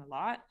talking a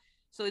lot.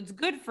 So it's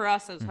good for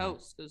us as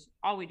hosts because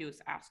all we do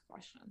is ask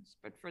questions.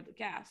 But for the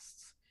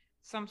guests,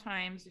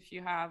 sometimes if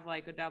you have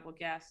like a double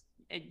guest,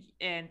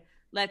 and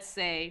let's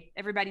say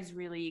everybody's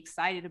really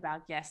excited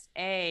about guest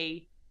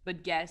A,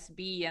 but guest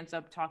B ends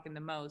up talking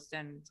the most,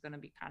 and it's gonna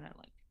be kind of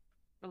like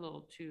a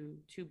little too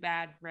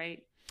bad,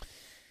 right?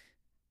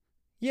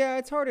 Yeah,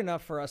 it's hard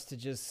enough for us to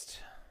just,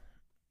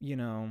 you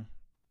know,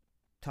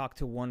 talk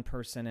to one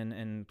person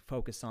and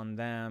focus on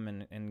them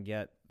and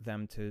get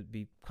them to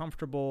be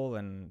comfortable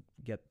and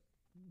get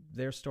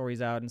their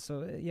stories out. And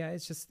so, yeah,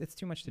 it's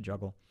too much to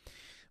juggle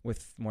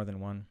with more than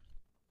one.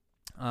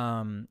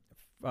 From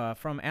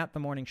at the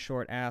morning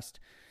short asked,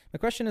 the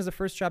question is, the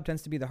first job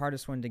tends to be the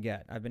hardest one to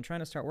get. I've been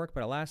trying to start work,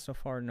 but alas, so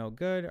far, no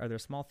good. Are there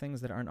small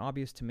things that aren't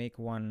obvious to make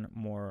one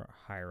more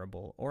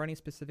hireable, or any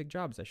specific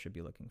jobs I should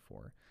be looking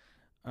for?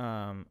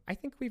 I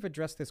think we've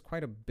addressed this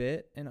quite a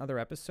bit in other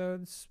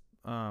episodes.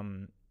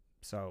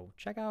 So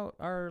check out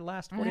our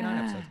last 49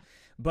 episodes.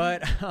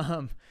 But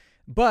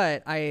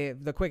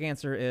the quick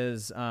answer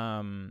is,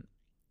 I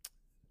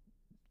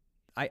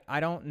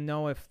don't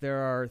know if there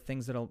are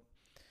things that'll,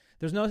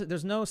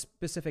 there's no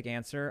specific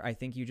answer. I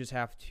think you just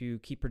have to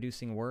keep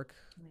producing work,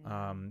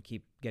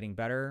 keep getting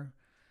better,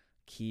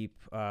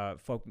 keep,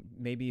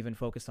 maybe even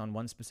focus on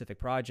one specific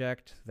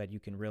project that you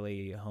can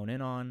really hone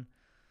in on.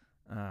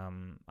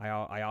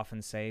 I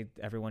often say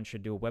everyone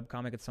should do a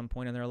webcomic at some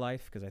point in their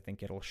life because I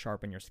think it'll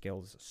sharpen your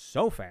skills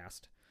so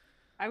fast.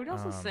 I would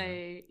also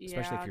say,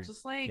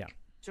 just like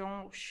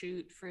don't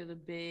shoot for the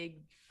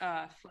big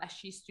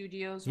flashy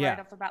studios right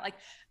off the bat. Like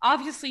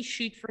obviously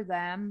shoot for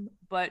them,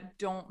 but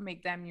don't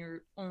make them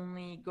your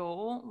only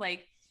goal.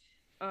 Like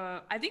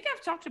I think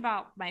I've talked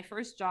about my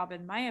first job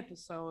in my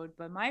episode,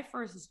 but my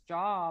first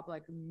job,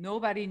 like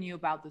nobody knew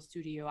about the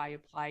studio I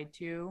applied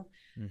to.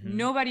 Mm-hmm.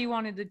 Nobody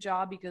wanted the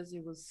job because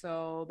it was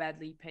so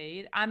badly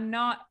paid. I'm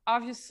not,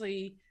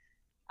 obviously,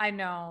 I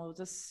know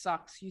this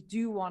sucks. You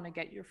do want to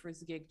get your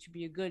first gig to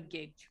be a good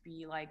gig, to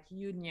be like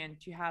union,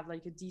 to have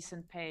like a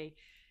decent pay.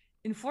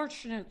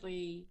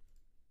 Unfortunately,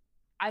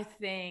 I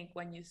think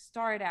when you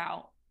start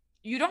out,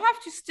 you don't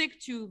have to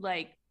stick to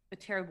like a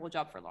terrible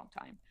job for a long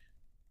time.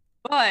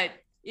 But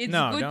it's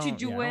good to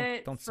do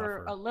it for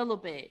suffer. A little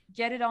bit.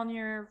 Get it on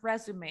your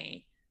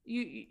resume.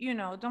 You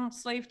know, don't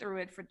slave through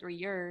it for 3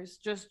 years.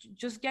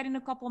 Just get in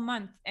a couple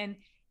months and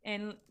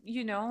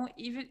you know,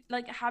 even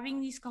like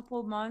having these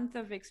couple months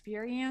of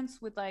experience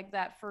with like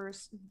that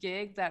first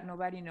gig that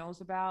nobody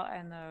knows about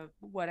and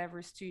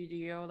whatever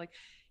studio, like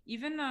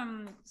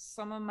even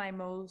some of my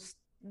most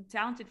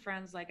talented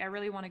friends, like I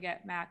really want to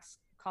get Max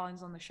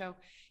Collins on the show.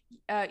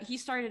 He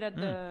started at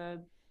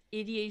the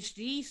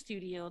ADHD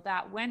studio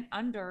that went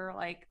under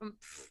like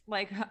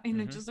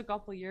in just a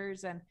couple of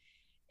years, and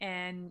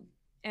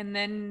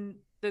then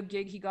the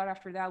gig he got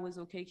after that was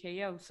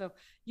OKKO. So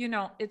you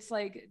know, it's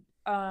like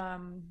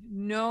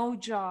no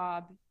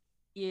job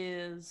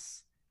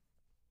is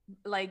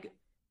like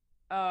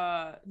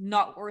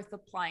not worth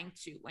applying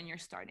to when you're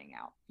starting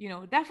out. You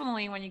know,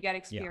 definitely when you get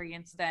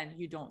experience, then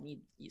you don't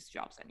need these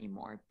jobs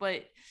anymore,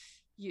 but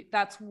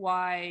that's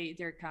why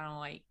they're kind of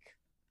like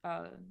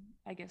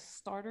I guess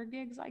starter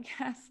gigs, I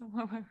guess.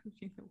 What would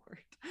be the word?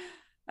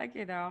 Like,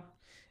 you know.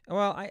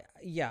 Well,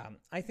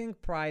 I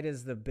think pride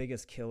is the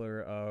biggest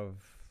killer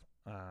of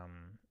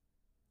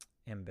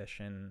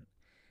ambition.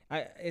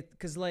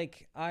 Because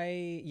like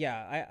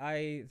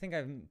I think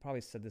I've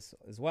probably said this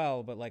as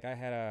well, but like I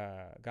had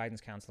a guidance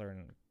counselor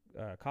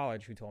in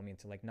college who told me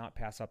to like not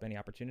pass up any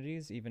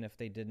opportunities, even if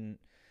they didn't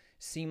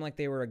seem like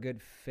they were a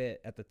good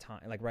fit at the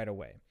time, like right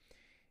away.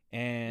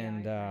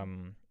 And Yeah.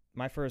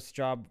 my first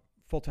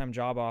full-time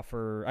job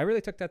offer, I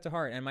really took that to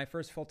heart. And my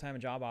first full-time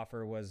job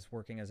offer was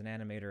working as an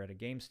animator at a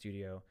game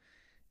studio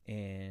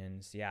in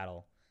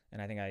Seattle.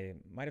 And I think I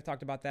might have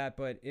talked about that,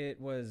 but it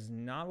was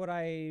not what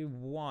I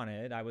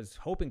wanted. I was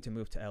hoping to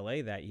move to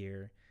LA that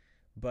year,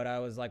 but I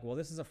was like, well,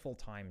 this is a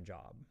full-time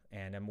job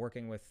and I'm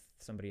working with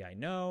somebody I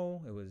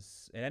know.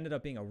 It ended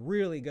up being a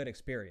really good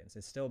experience.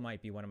 It still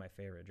might be one of my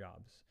favorite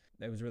jobs.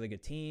 It was a really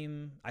good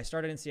team. I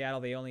started in Seattle.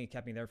 They only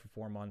kept me there for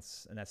 4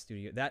 months, and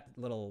that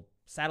little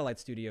satellite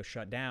studio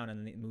shut down, and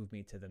then they moved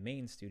me to the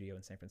main studio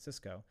in San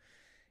Francisco.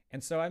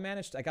 And so I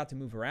got to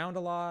move around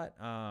a lot.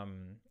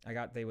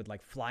 They would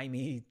like fly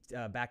me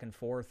back and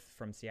forth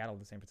from Seattle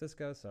to San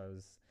Francisco. So I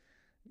was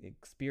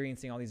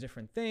experiencing all these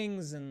different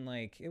things. And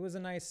like, it was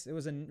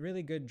a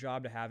really good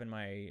job to have in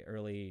my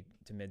early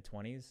to mid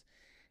 20s.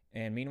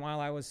 And meanwhile,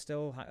 I was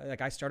still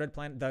like, I started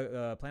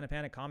the Planet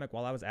Panic comic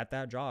while I was at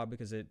that job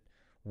because it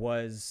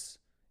was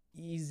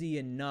easy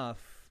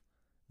enough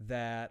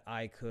that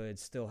I could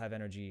still have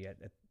energy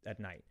at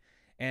night.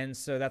 And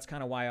so that's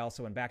kind of why I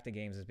also went back to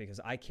games, is because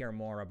I care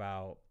more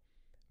about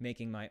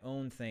making my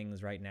own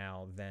things right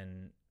now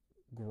than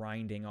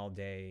grinding all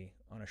day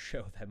on a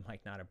show that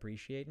might not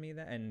appreciate me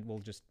and will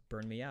just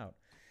burn me out.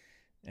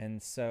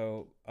 And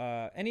so,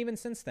 and even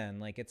since then,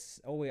 like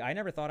I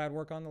never thought I'd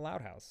work on the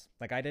Loud House.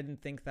 Like I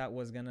didn't think that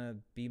was going to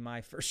be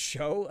my first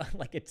show.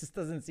 Like it just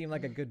doesn't seem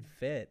like a good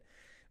fit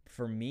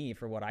for me,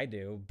 for what I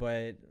do.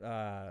 But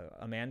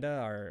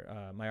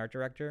Amanda, my art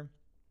director,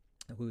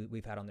 who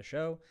we've had on the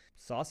show,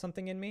 saw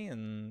something in me,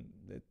 and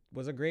it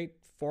was a great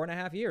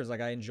 4.5 years. Like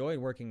I enjoyed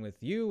working with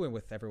you and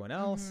with everyone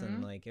else,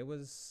 and like it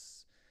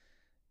was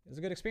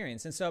a good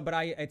experience. And so, but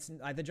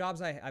the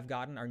jobs I've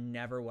gotten are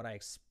never what I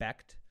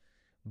expect,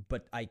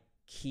 but I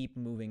keep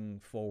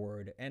moving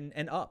forward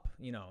and up,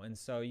 and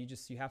so you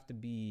have to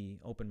be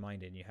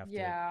open-minded. You have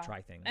to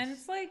try things. And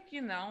it's like,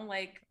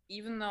 like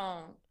even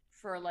though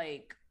for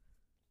like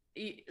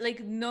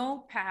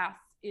no path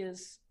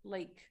is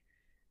like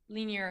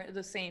linear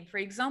the same. For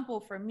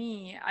example, for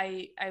me,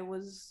 I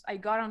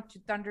got onto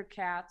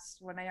Thundercats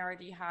when I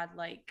already had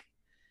like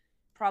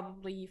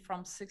probably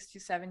from 6 to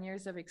 7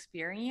 years of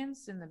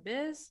experience in the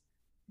biz,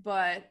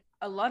 but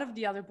a lot of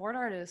the other board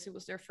artists, it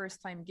was their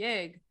first time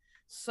gig.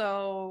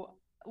 So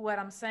what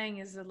I'm saying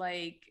is that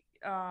like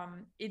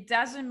it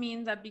doesn't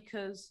mean that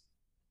because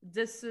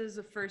this is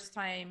a first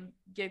time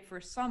gig for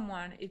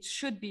someone, it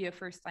should be a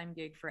first time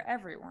gig for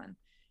everyone.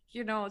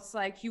 It's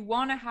like you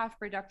want to have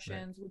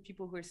productions with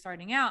people who are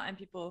starting out and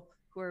people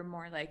who are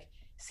more like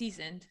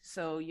seasoned,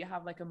 so you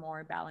have like a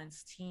more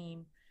balanced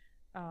team.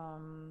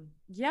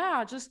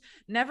 Just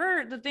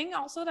never. The thing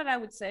also that I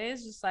would say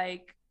is just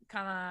like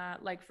kind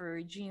of like for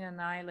Regina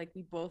and I, like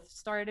we both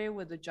started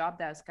with a job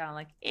that's kind of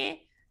like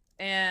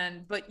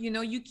but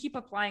you keep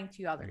applying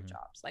to other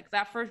jobs. Like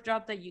that first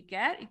job that you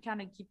get, it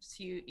kind of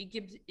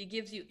it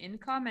gives you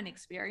income and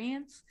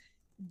experience,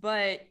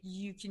 but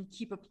you can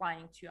keep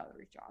applying to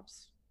other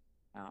jobs.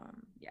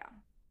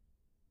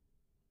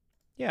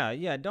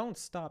 Don't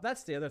stop.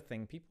 That's the other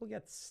thing. People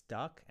get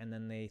stuck and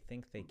then they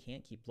think they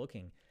can't keep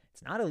looking.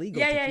 It's not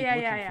illegal to keep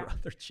looking for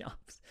other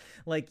jobs.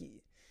 Like,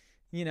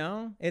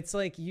 it's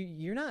like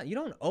you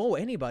don't owe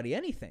anybody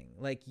anything.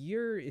 Like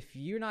if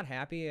you're not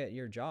happy at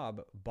your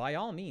job, by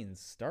all means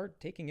start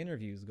taking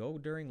interviews. Go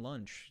during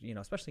lunch,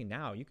 especially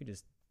now. You could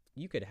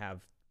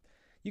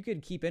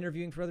keep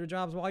interviewing for other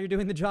jobs while you're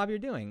doing the job you're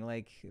doing.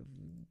 Like,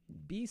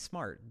 be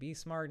smart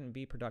and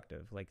be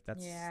productive. Like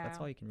that's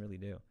all you can really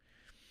do.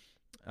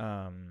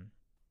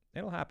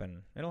 It'll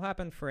happen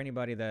for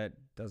anybody that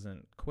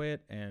doesn't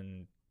quit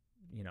and,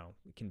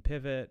 can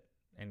pivot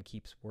and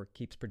keeps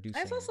producing.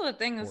 That's also the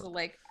thing is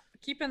like,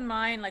 keep in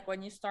mind, like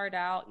when you start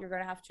out, you're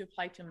going to have to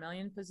apply to a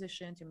million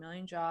positions, a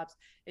million jobs.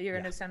 You're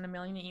going to send a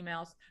million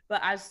emails. But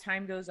as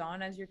time goes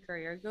on, as your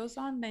career goes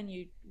on, then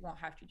you won't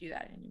have to do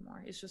that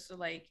anymore. It's just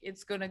like,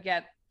 it's going to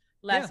get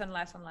less and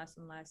less and less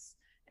and less.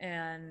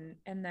 And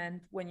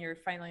then when you're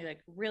finally like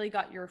really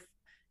got your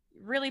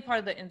really part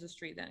of the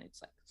industry, then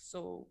it's like,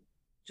 so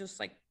just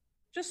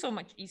so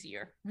much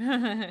easier.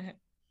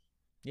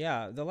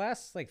 Yeah. The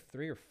last like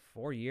 3 or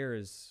 4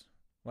 years,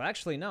 well,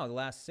 actually, no, the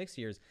last 6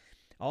 years,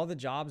 all the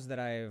jobs that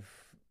I've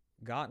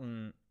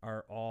gotten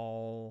are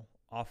all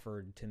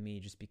offered to me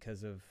just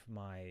because of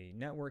my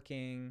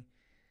networking.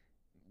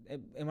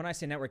 And when I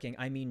say networking,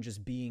 I mean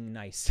just being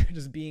nice,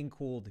 just being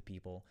cool to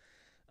people,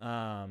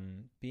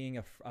 being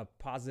a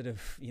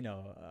positive,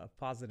 a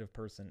positive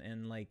person,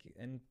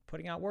 and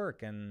putting out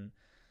work, and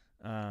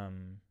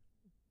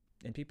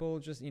people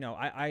just,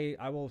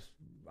 I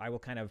will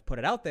kind of put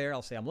it out there.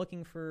 I'll say I'm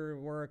looking for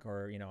work,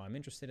 or, I'm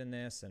interested in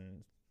this,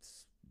 and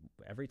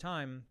every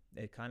time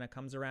it kind of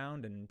comes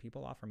around and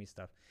people offer me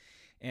stuff.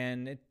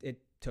 And it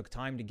took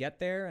time to get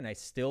there, and I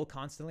still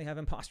constantly have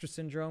imposter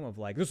syndrome of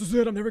like, this is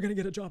it, I'm never going to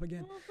get a job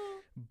again.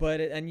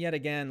 And yet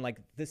again, like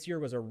this year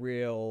was a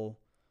real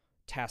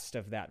test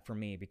of that for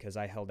me because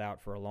I held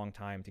out for a long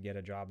time to get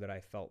a job that I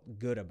felt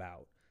good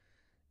about.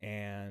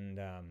 And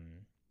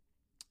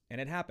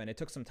it happened. It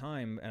took some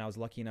time, and I was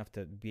lucky enough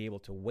to be able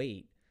to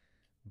wait,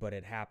 but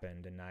it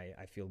happened, and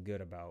I feel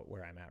good about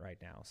where I'm at right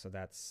now. So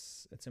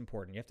it's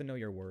important. You have to know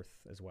your worth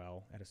as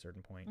well at a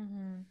certain point.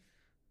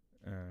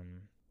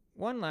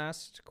 One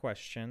last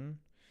question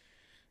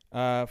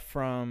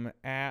from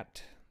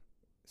at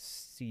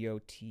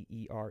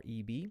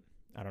COTEREB.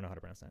 I don't know how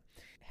to pronounce that.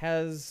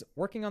 Has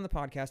working on the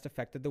podcast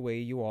affected the way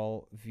you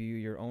all view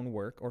your own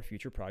work or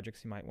future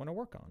projects you might want to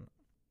work on?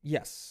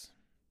 Yes.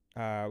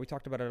 We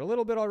talked about it a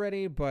little bit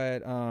already,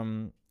 but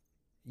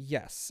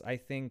yes, I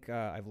think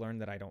I've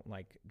learned that I don't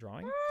like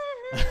drawing.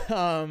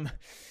 I'm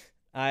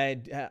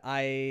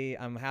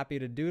happy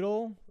to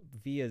doodle.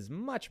 V is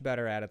much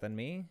better at it than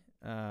me.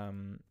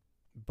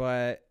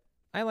 But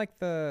I like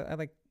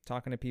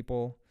talking to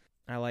people.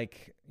 I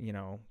like,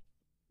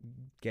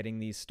 getting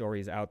these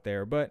stories out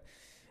there. But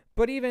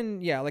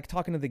even, like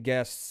talking to the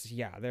guests,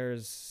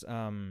 there's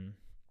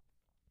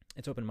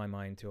it's opened my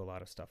mind to a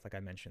lot of stuff. Like I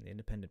mentioned, the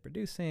independent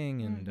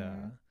producing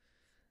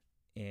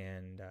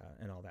and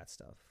all that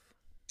stuff.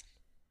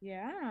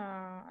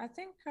 Yeah, I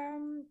think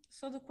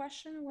so the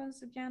question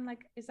was again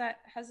like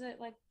has it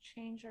like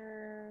changed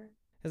or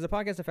has the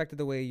podcast affected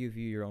the way you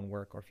view your own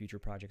work or future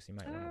projects you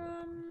might want to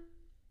work on?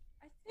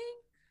 I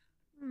think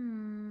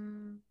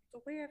the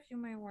way I view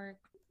my work,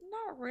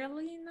 not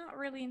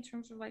really in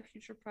terms of like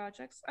future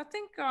projects. I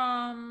think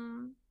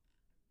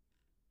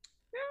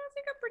I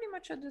think I'm pretty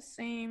much at the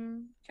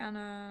same kind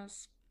of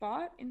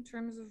spot in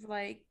terms of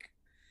like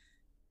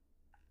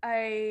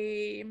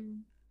I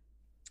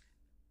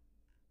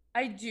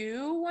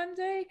do one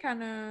day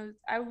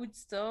I would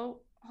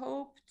still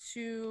hope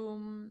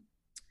to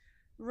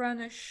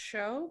run a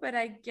show, but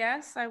I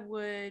guess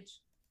I'm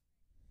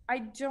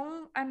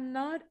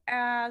not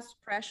as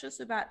precious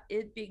about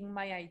it being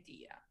my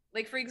idea.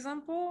 Like for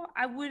example,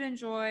 I would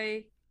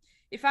enjoy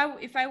if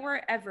I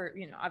were ever,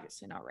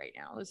 obviously not right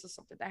now. This is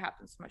something that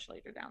happens much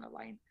later down the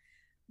line.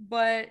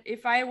 But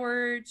if I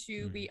were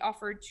to be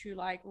offered to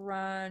like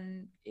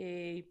run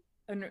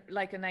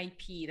like an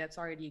IP that's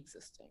already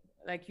existing,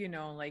 like I'm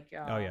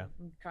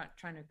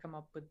trying to come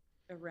up with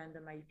a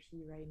random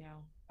IP right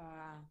now.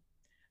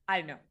 I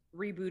don't know,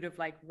 reboot of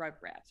like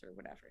Rugrats or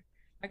whatever.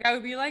 Like I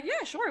would be like,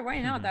 yeah, sure,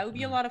 why not? That would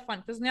be a lot of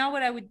fun. Because now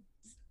what I would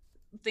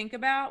think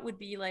about would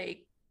be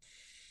like,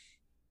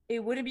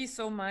 it wouldn't be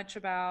so much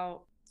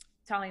about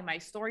telling my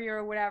story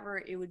or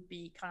whatever. It would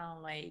be kind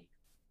of like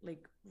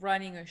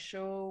running a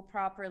show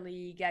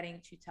properly,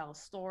 getting to tell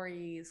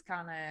stories,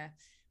 kind of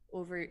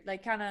over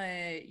like kind of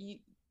you.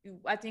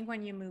 I think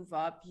when you move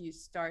up, you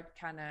start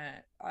kind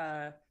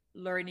of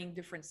learning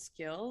different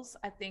skills.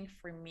 I think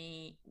for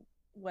me,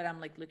 what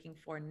I'm like looking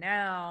for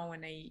now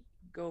when I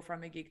go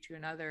from a gig to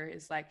another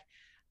is like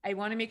I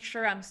want to make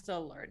sure I'm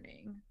still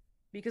learning,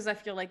 because I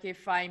feel like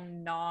if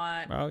I'm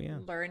not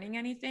learning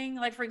anything,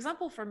 like for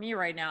example, for me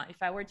right now,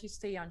 if I were to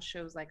stay on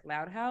shows like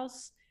Loud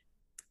House,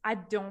 I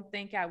don't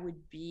think I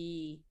would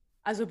be,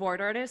 as a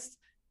board artist,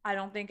 I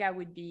don't think I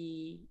would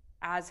be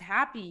as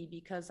happy,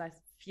 because I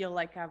feel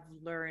like I've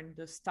learned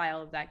the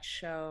style of that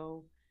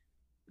show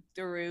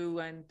through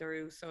and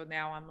through. So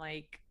now I'm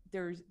like,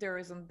 there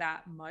isn't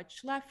that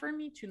much left for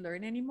me to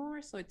learn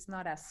anymore. So it's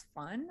not as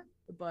fun.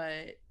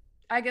 But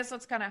I guess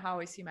that's kind of how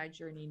I see my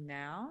journey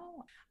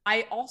now.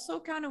 I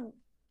also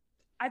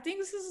I think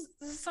this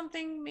is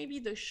something maybe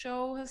the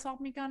show has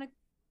helped me kind of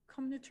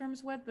come to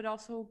terms with, but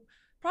also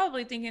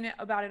probably thinking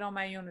about it on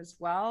my own as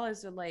well.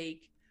 Is that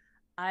like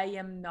I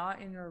am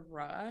not in a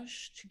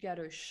rush to get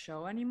a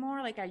show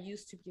anymore. Like I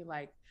used to be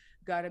like,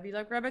 gotta be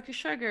like Rebecca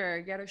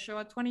Sugar, get a show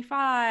at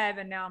 25.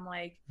 And now I'm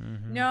like,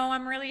 no,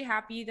 I'm really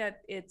happy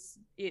that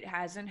it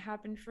hasn't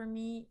happened for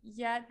me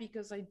yet,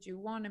 because I do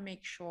want to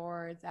make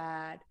sure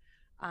that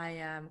I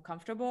am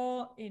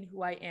comfortable in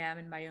who I am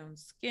in my own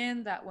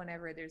skin, that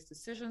whenever there's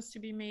decisions to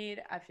be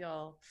made, I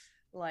feel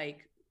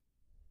like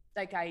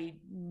I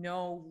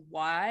know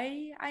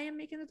why I am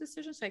making the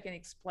decision, so I can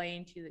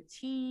explain to the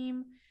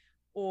team.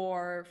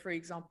 Or for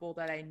example,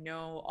 that I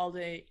know all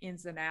the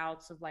ins and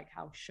outs of like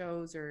how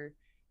shows are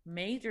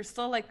made. There's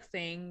still like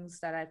things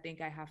that I think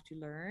I have to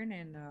learn,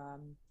 and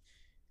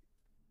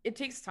it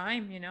takes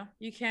time,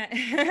 you can't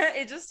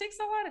it just takes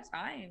a lot of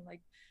time,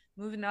 like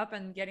moving up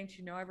and getting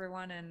to know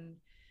everyone and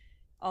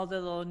all the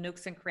little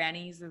nooks and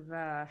crannies of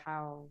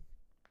how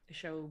a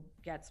show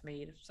gets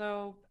made.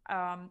 So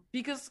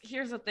because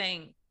here's the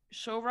thing,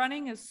 show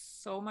running is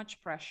so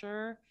much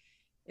pressure.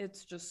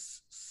 It's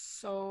just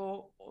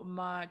so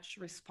much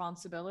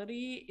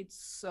responsibility. It's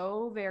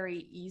so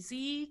very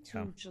easy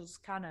to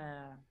just kind of,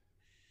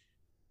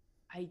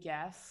 I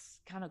guess,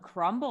 kind of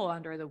crumble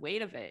under the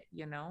weight of it,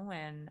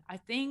 And I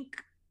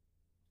think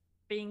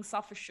being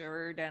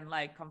self-assured and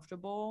like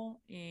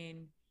comfortable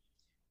in,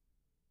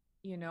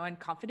 and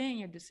confident in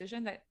your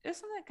decision, that is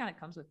something that kind of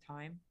comes with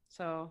time.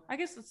 So I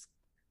guess that's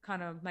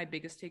kind of my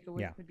biggest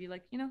takeaway would be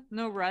like,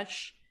 no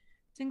rush.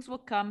 things will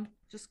come.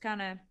 Just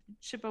kind of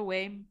chip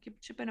away,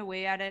 keep chipping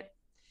away at it,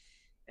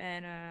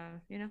 and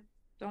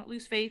don't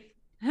lose faith.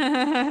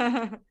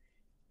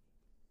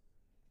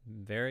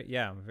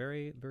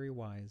 Very, very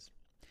wise.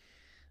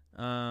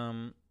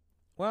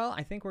 Well,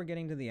 I think we're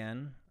getting to the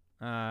end.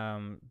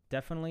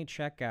 Definitely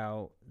check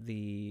out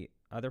the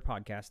other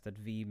podcast that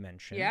V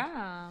mentioned.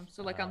 Yeah.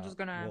 So like I'm just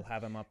gonna we'll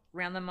have them up.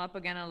 round them up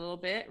again a little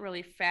bit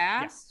really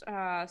fast.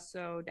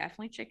 So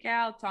definitely check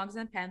out Tongs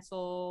and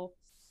Pencil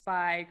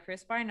by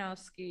Chris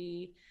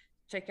Barnowski.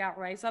 Check out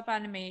Rise Up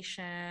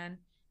Animation.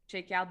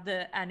 Check out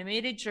the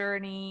Animated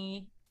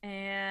Journey,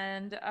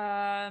 and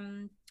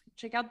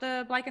check out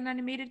the Black and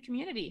Animated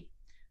Community.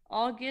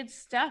 All good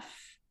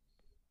stuff.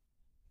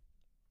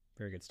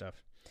 Very good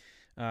stuff.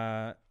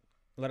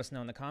 Let us know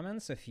in the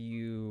comments if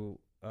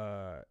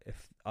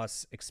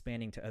us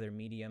expanding to other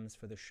mediums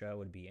for the show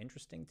would be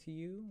interesting to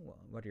you.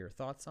 What are your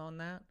thoughts on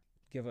that?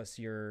 Give us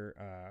your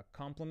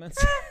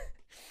compliments.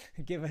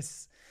 give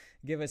us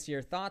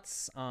your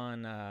thoughts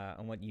on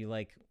what you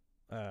like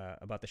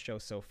about the show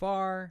so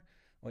far,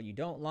 what you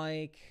don't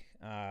like.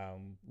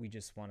 We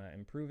just want to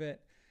improve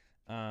it.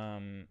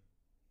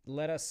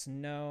 Let us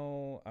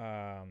know.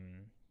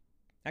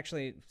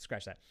 Actually,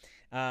 scratch that.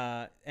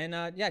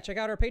 Check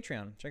out our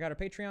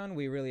Patreon.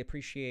 We really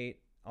appreciate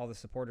all the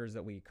supporters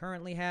that we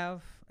currently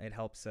have. It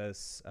helps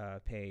us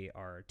pay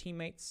our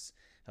teammates,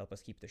 help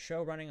us keep the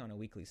show running on a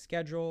weekly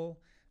schedule.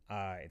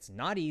 It's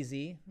not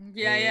easy.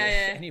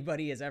 Yeah.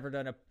 Anybody has ever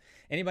done a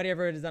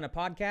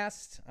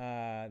podcast,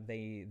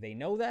 they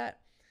know that.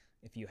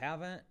 If you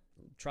haven't,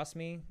 trust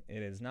me,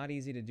 it is not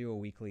easy to do a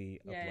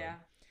weekly upload. Yeah.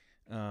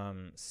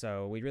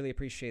 So we really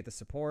appreciate the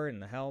support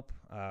and the help.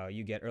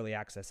 You get early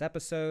access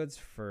episodes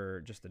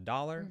for just $1.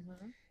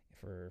 Mm-hmm.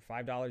 For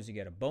 $5, you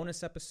get a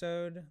bonus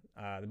episode.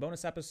 The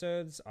bonus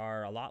episodes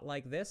are a lot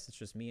like this. It's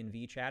just me and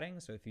V chatting.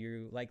 So if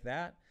you like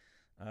that,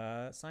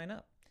 sign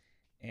up.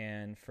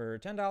 And for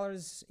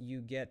 $10,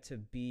 you get to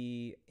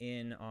be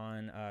in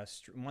on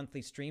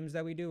monthly streams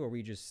that we do, where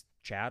we just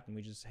chat and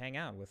we just hang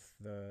out with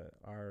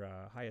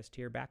our highest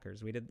tier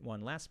backers. We did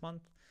one last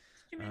month.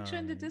 Did you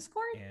mention the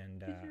Discord? And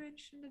did you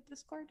mention the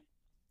Discord?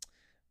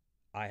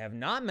 I have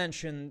not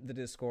mentioned the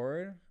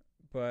Discord,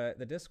 but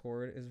the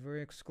Discord is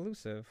very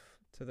exclusive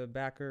to the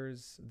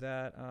backers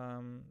that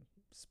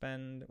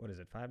spend, what is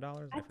it,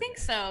 $5? I think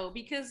so,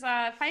 because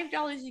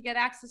 $5 you get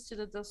access to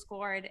the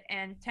Discord,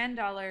 and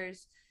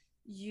 $10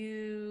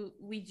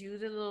 we do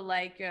the little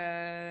like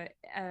MA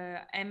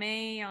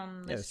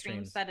on the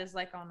streams that is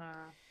like on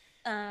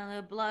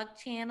a blog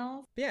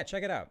channel. Yeah,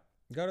 check it out.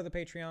 Go to the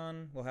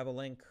Patreon. We'll have a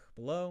link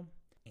below.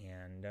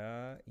 And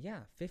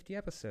 50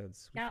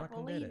 episodes. We can't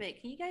believe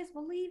it. Can you guys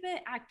believe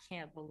it? I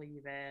can't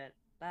believe it.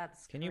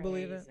 That's Can crazy. You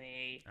believe it?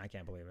 I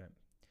can't believe it.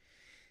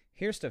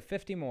 Here's to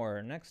 50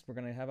 more. Next, we're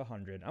going to have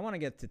 100. I want to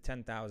get to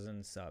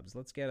 10,000 subs.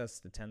 Let's get us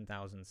to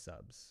 10,000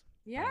 subs.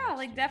 Yeah,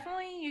 like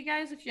definitely, you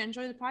guys, if you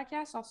enjoy the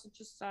podcast, also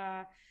just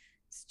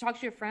talk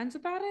to your friends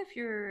about it. If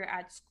you're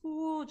at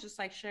school, just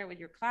like share with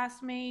your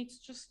classmates.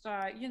 Just,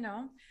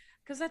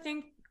 because I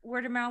think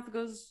word of mouth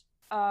goes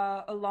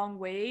a long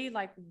way,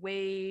 like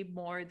way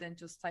more than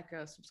just like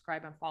a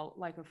subscribe and follow,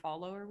 like a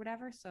follow or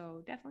whatever.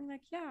 So definitely,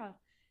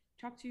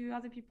 talk to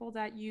other people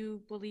that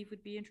you believe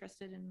would be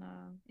interested in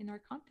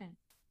our content.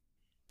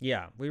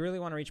 Yeah, we really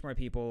want to reach more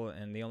people,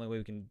 and the only way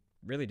we can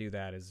really do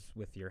that is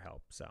with your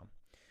help. So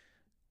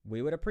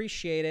we would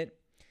appreciate it.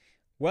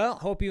 Well,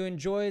 hope you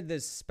enjoyed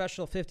this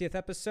special 50th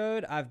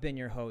episode. I've been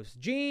your host,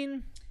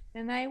 Gene.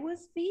 And I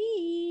was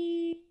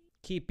V.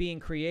 Keep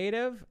being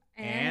creative,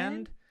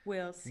 and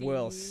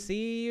we'll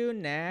see you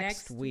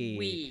next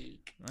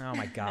week. Oh,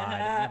 my God.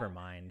 Never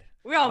mind.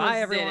 We almost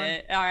bye, everyone. did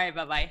it. All right,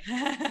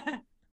 bye-bye.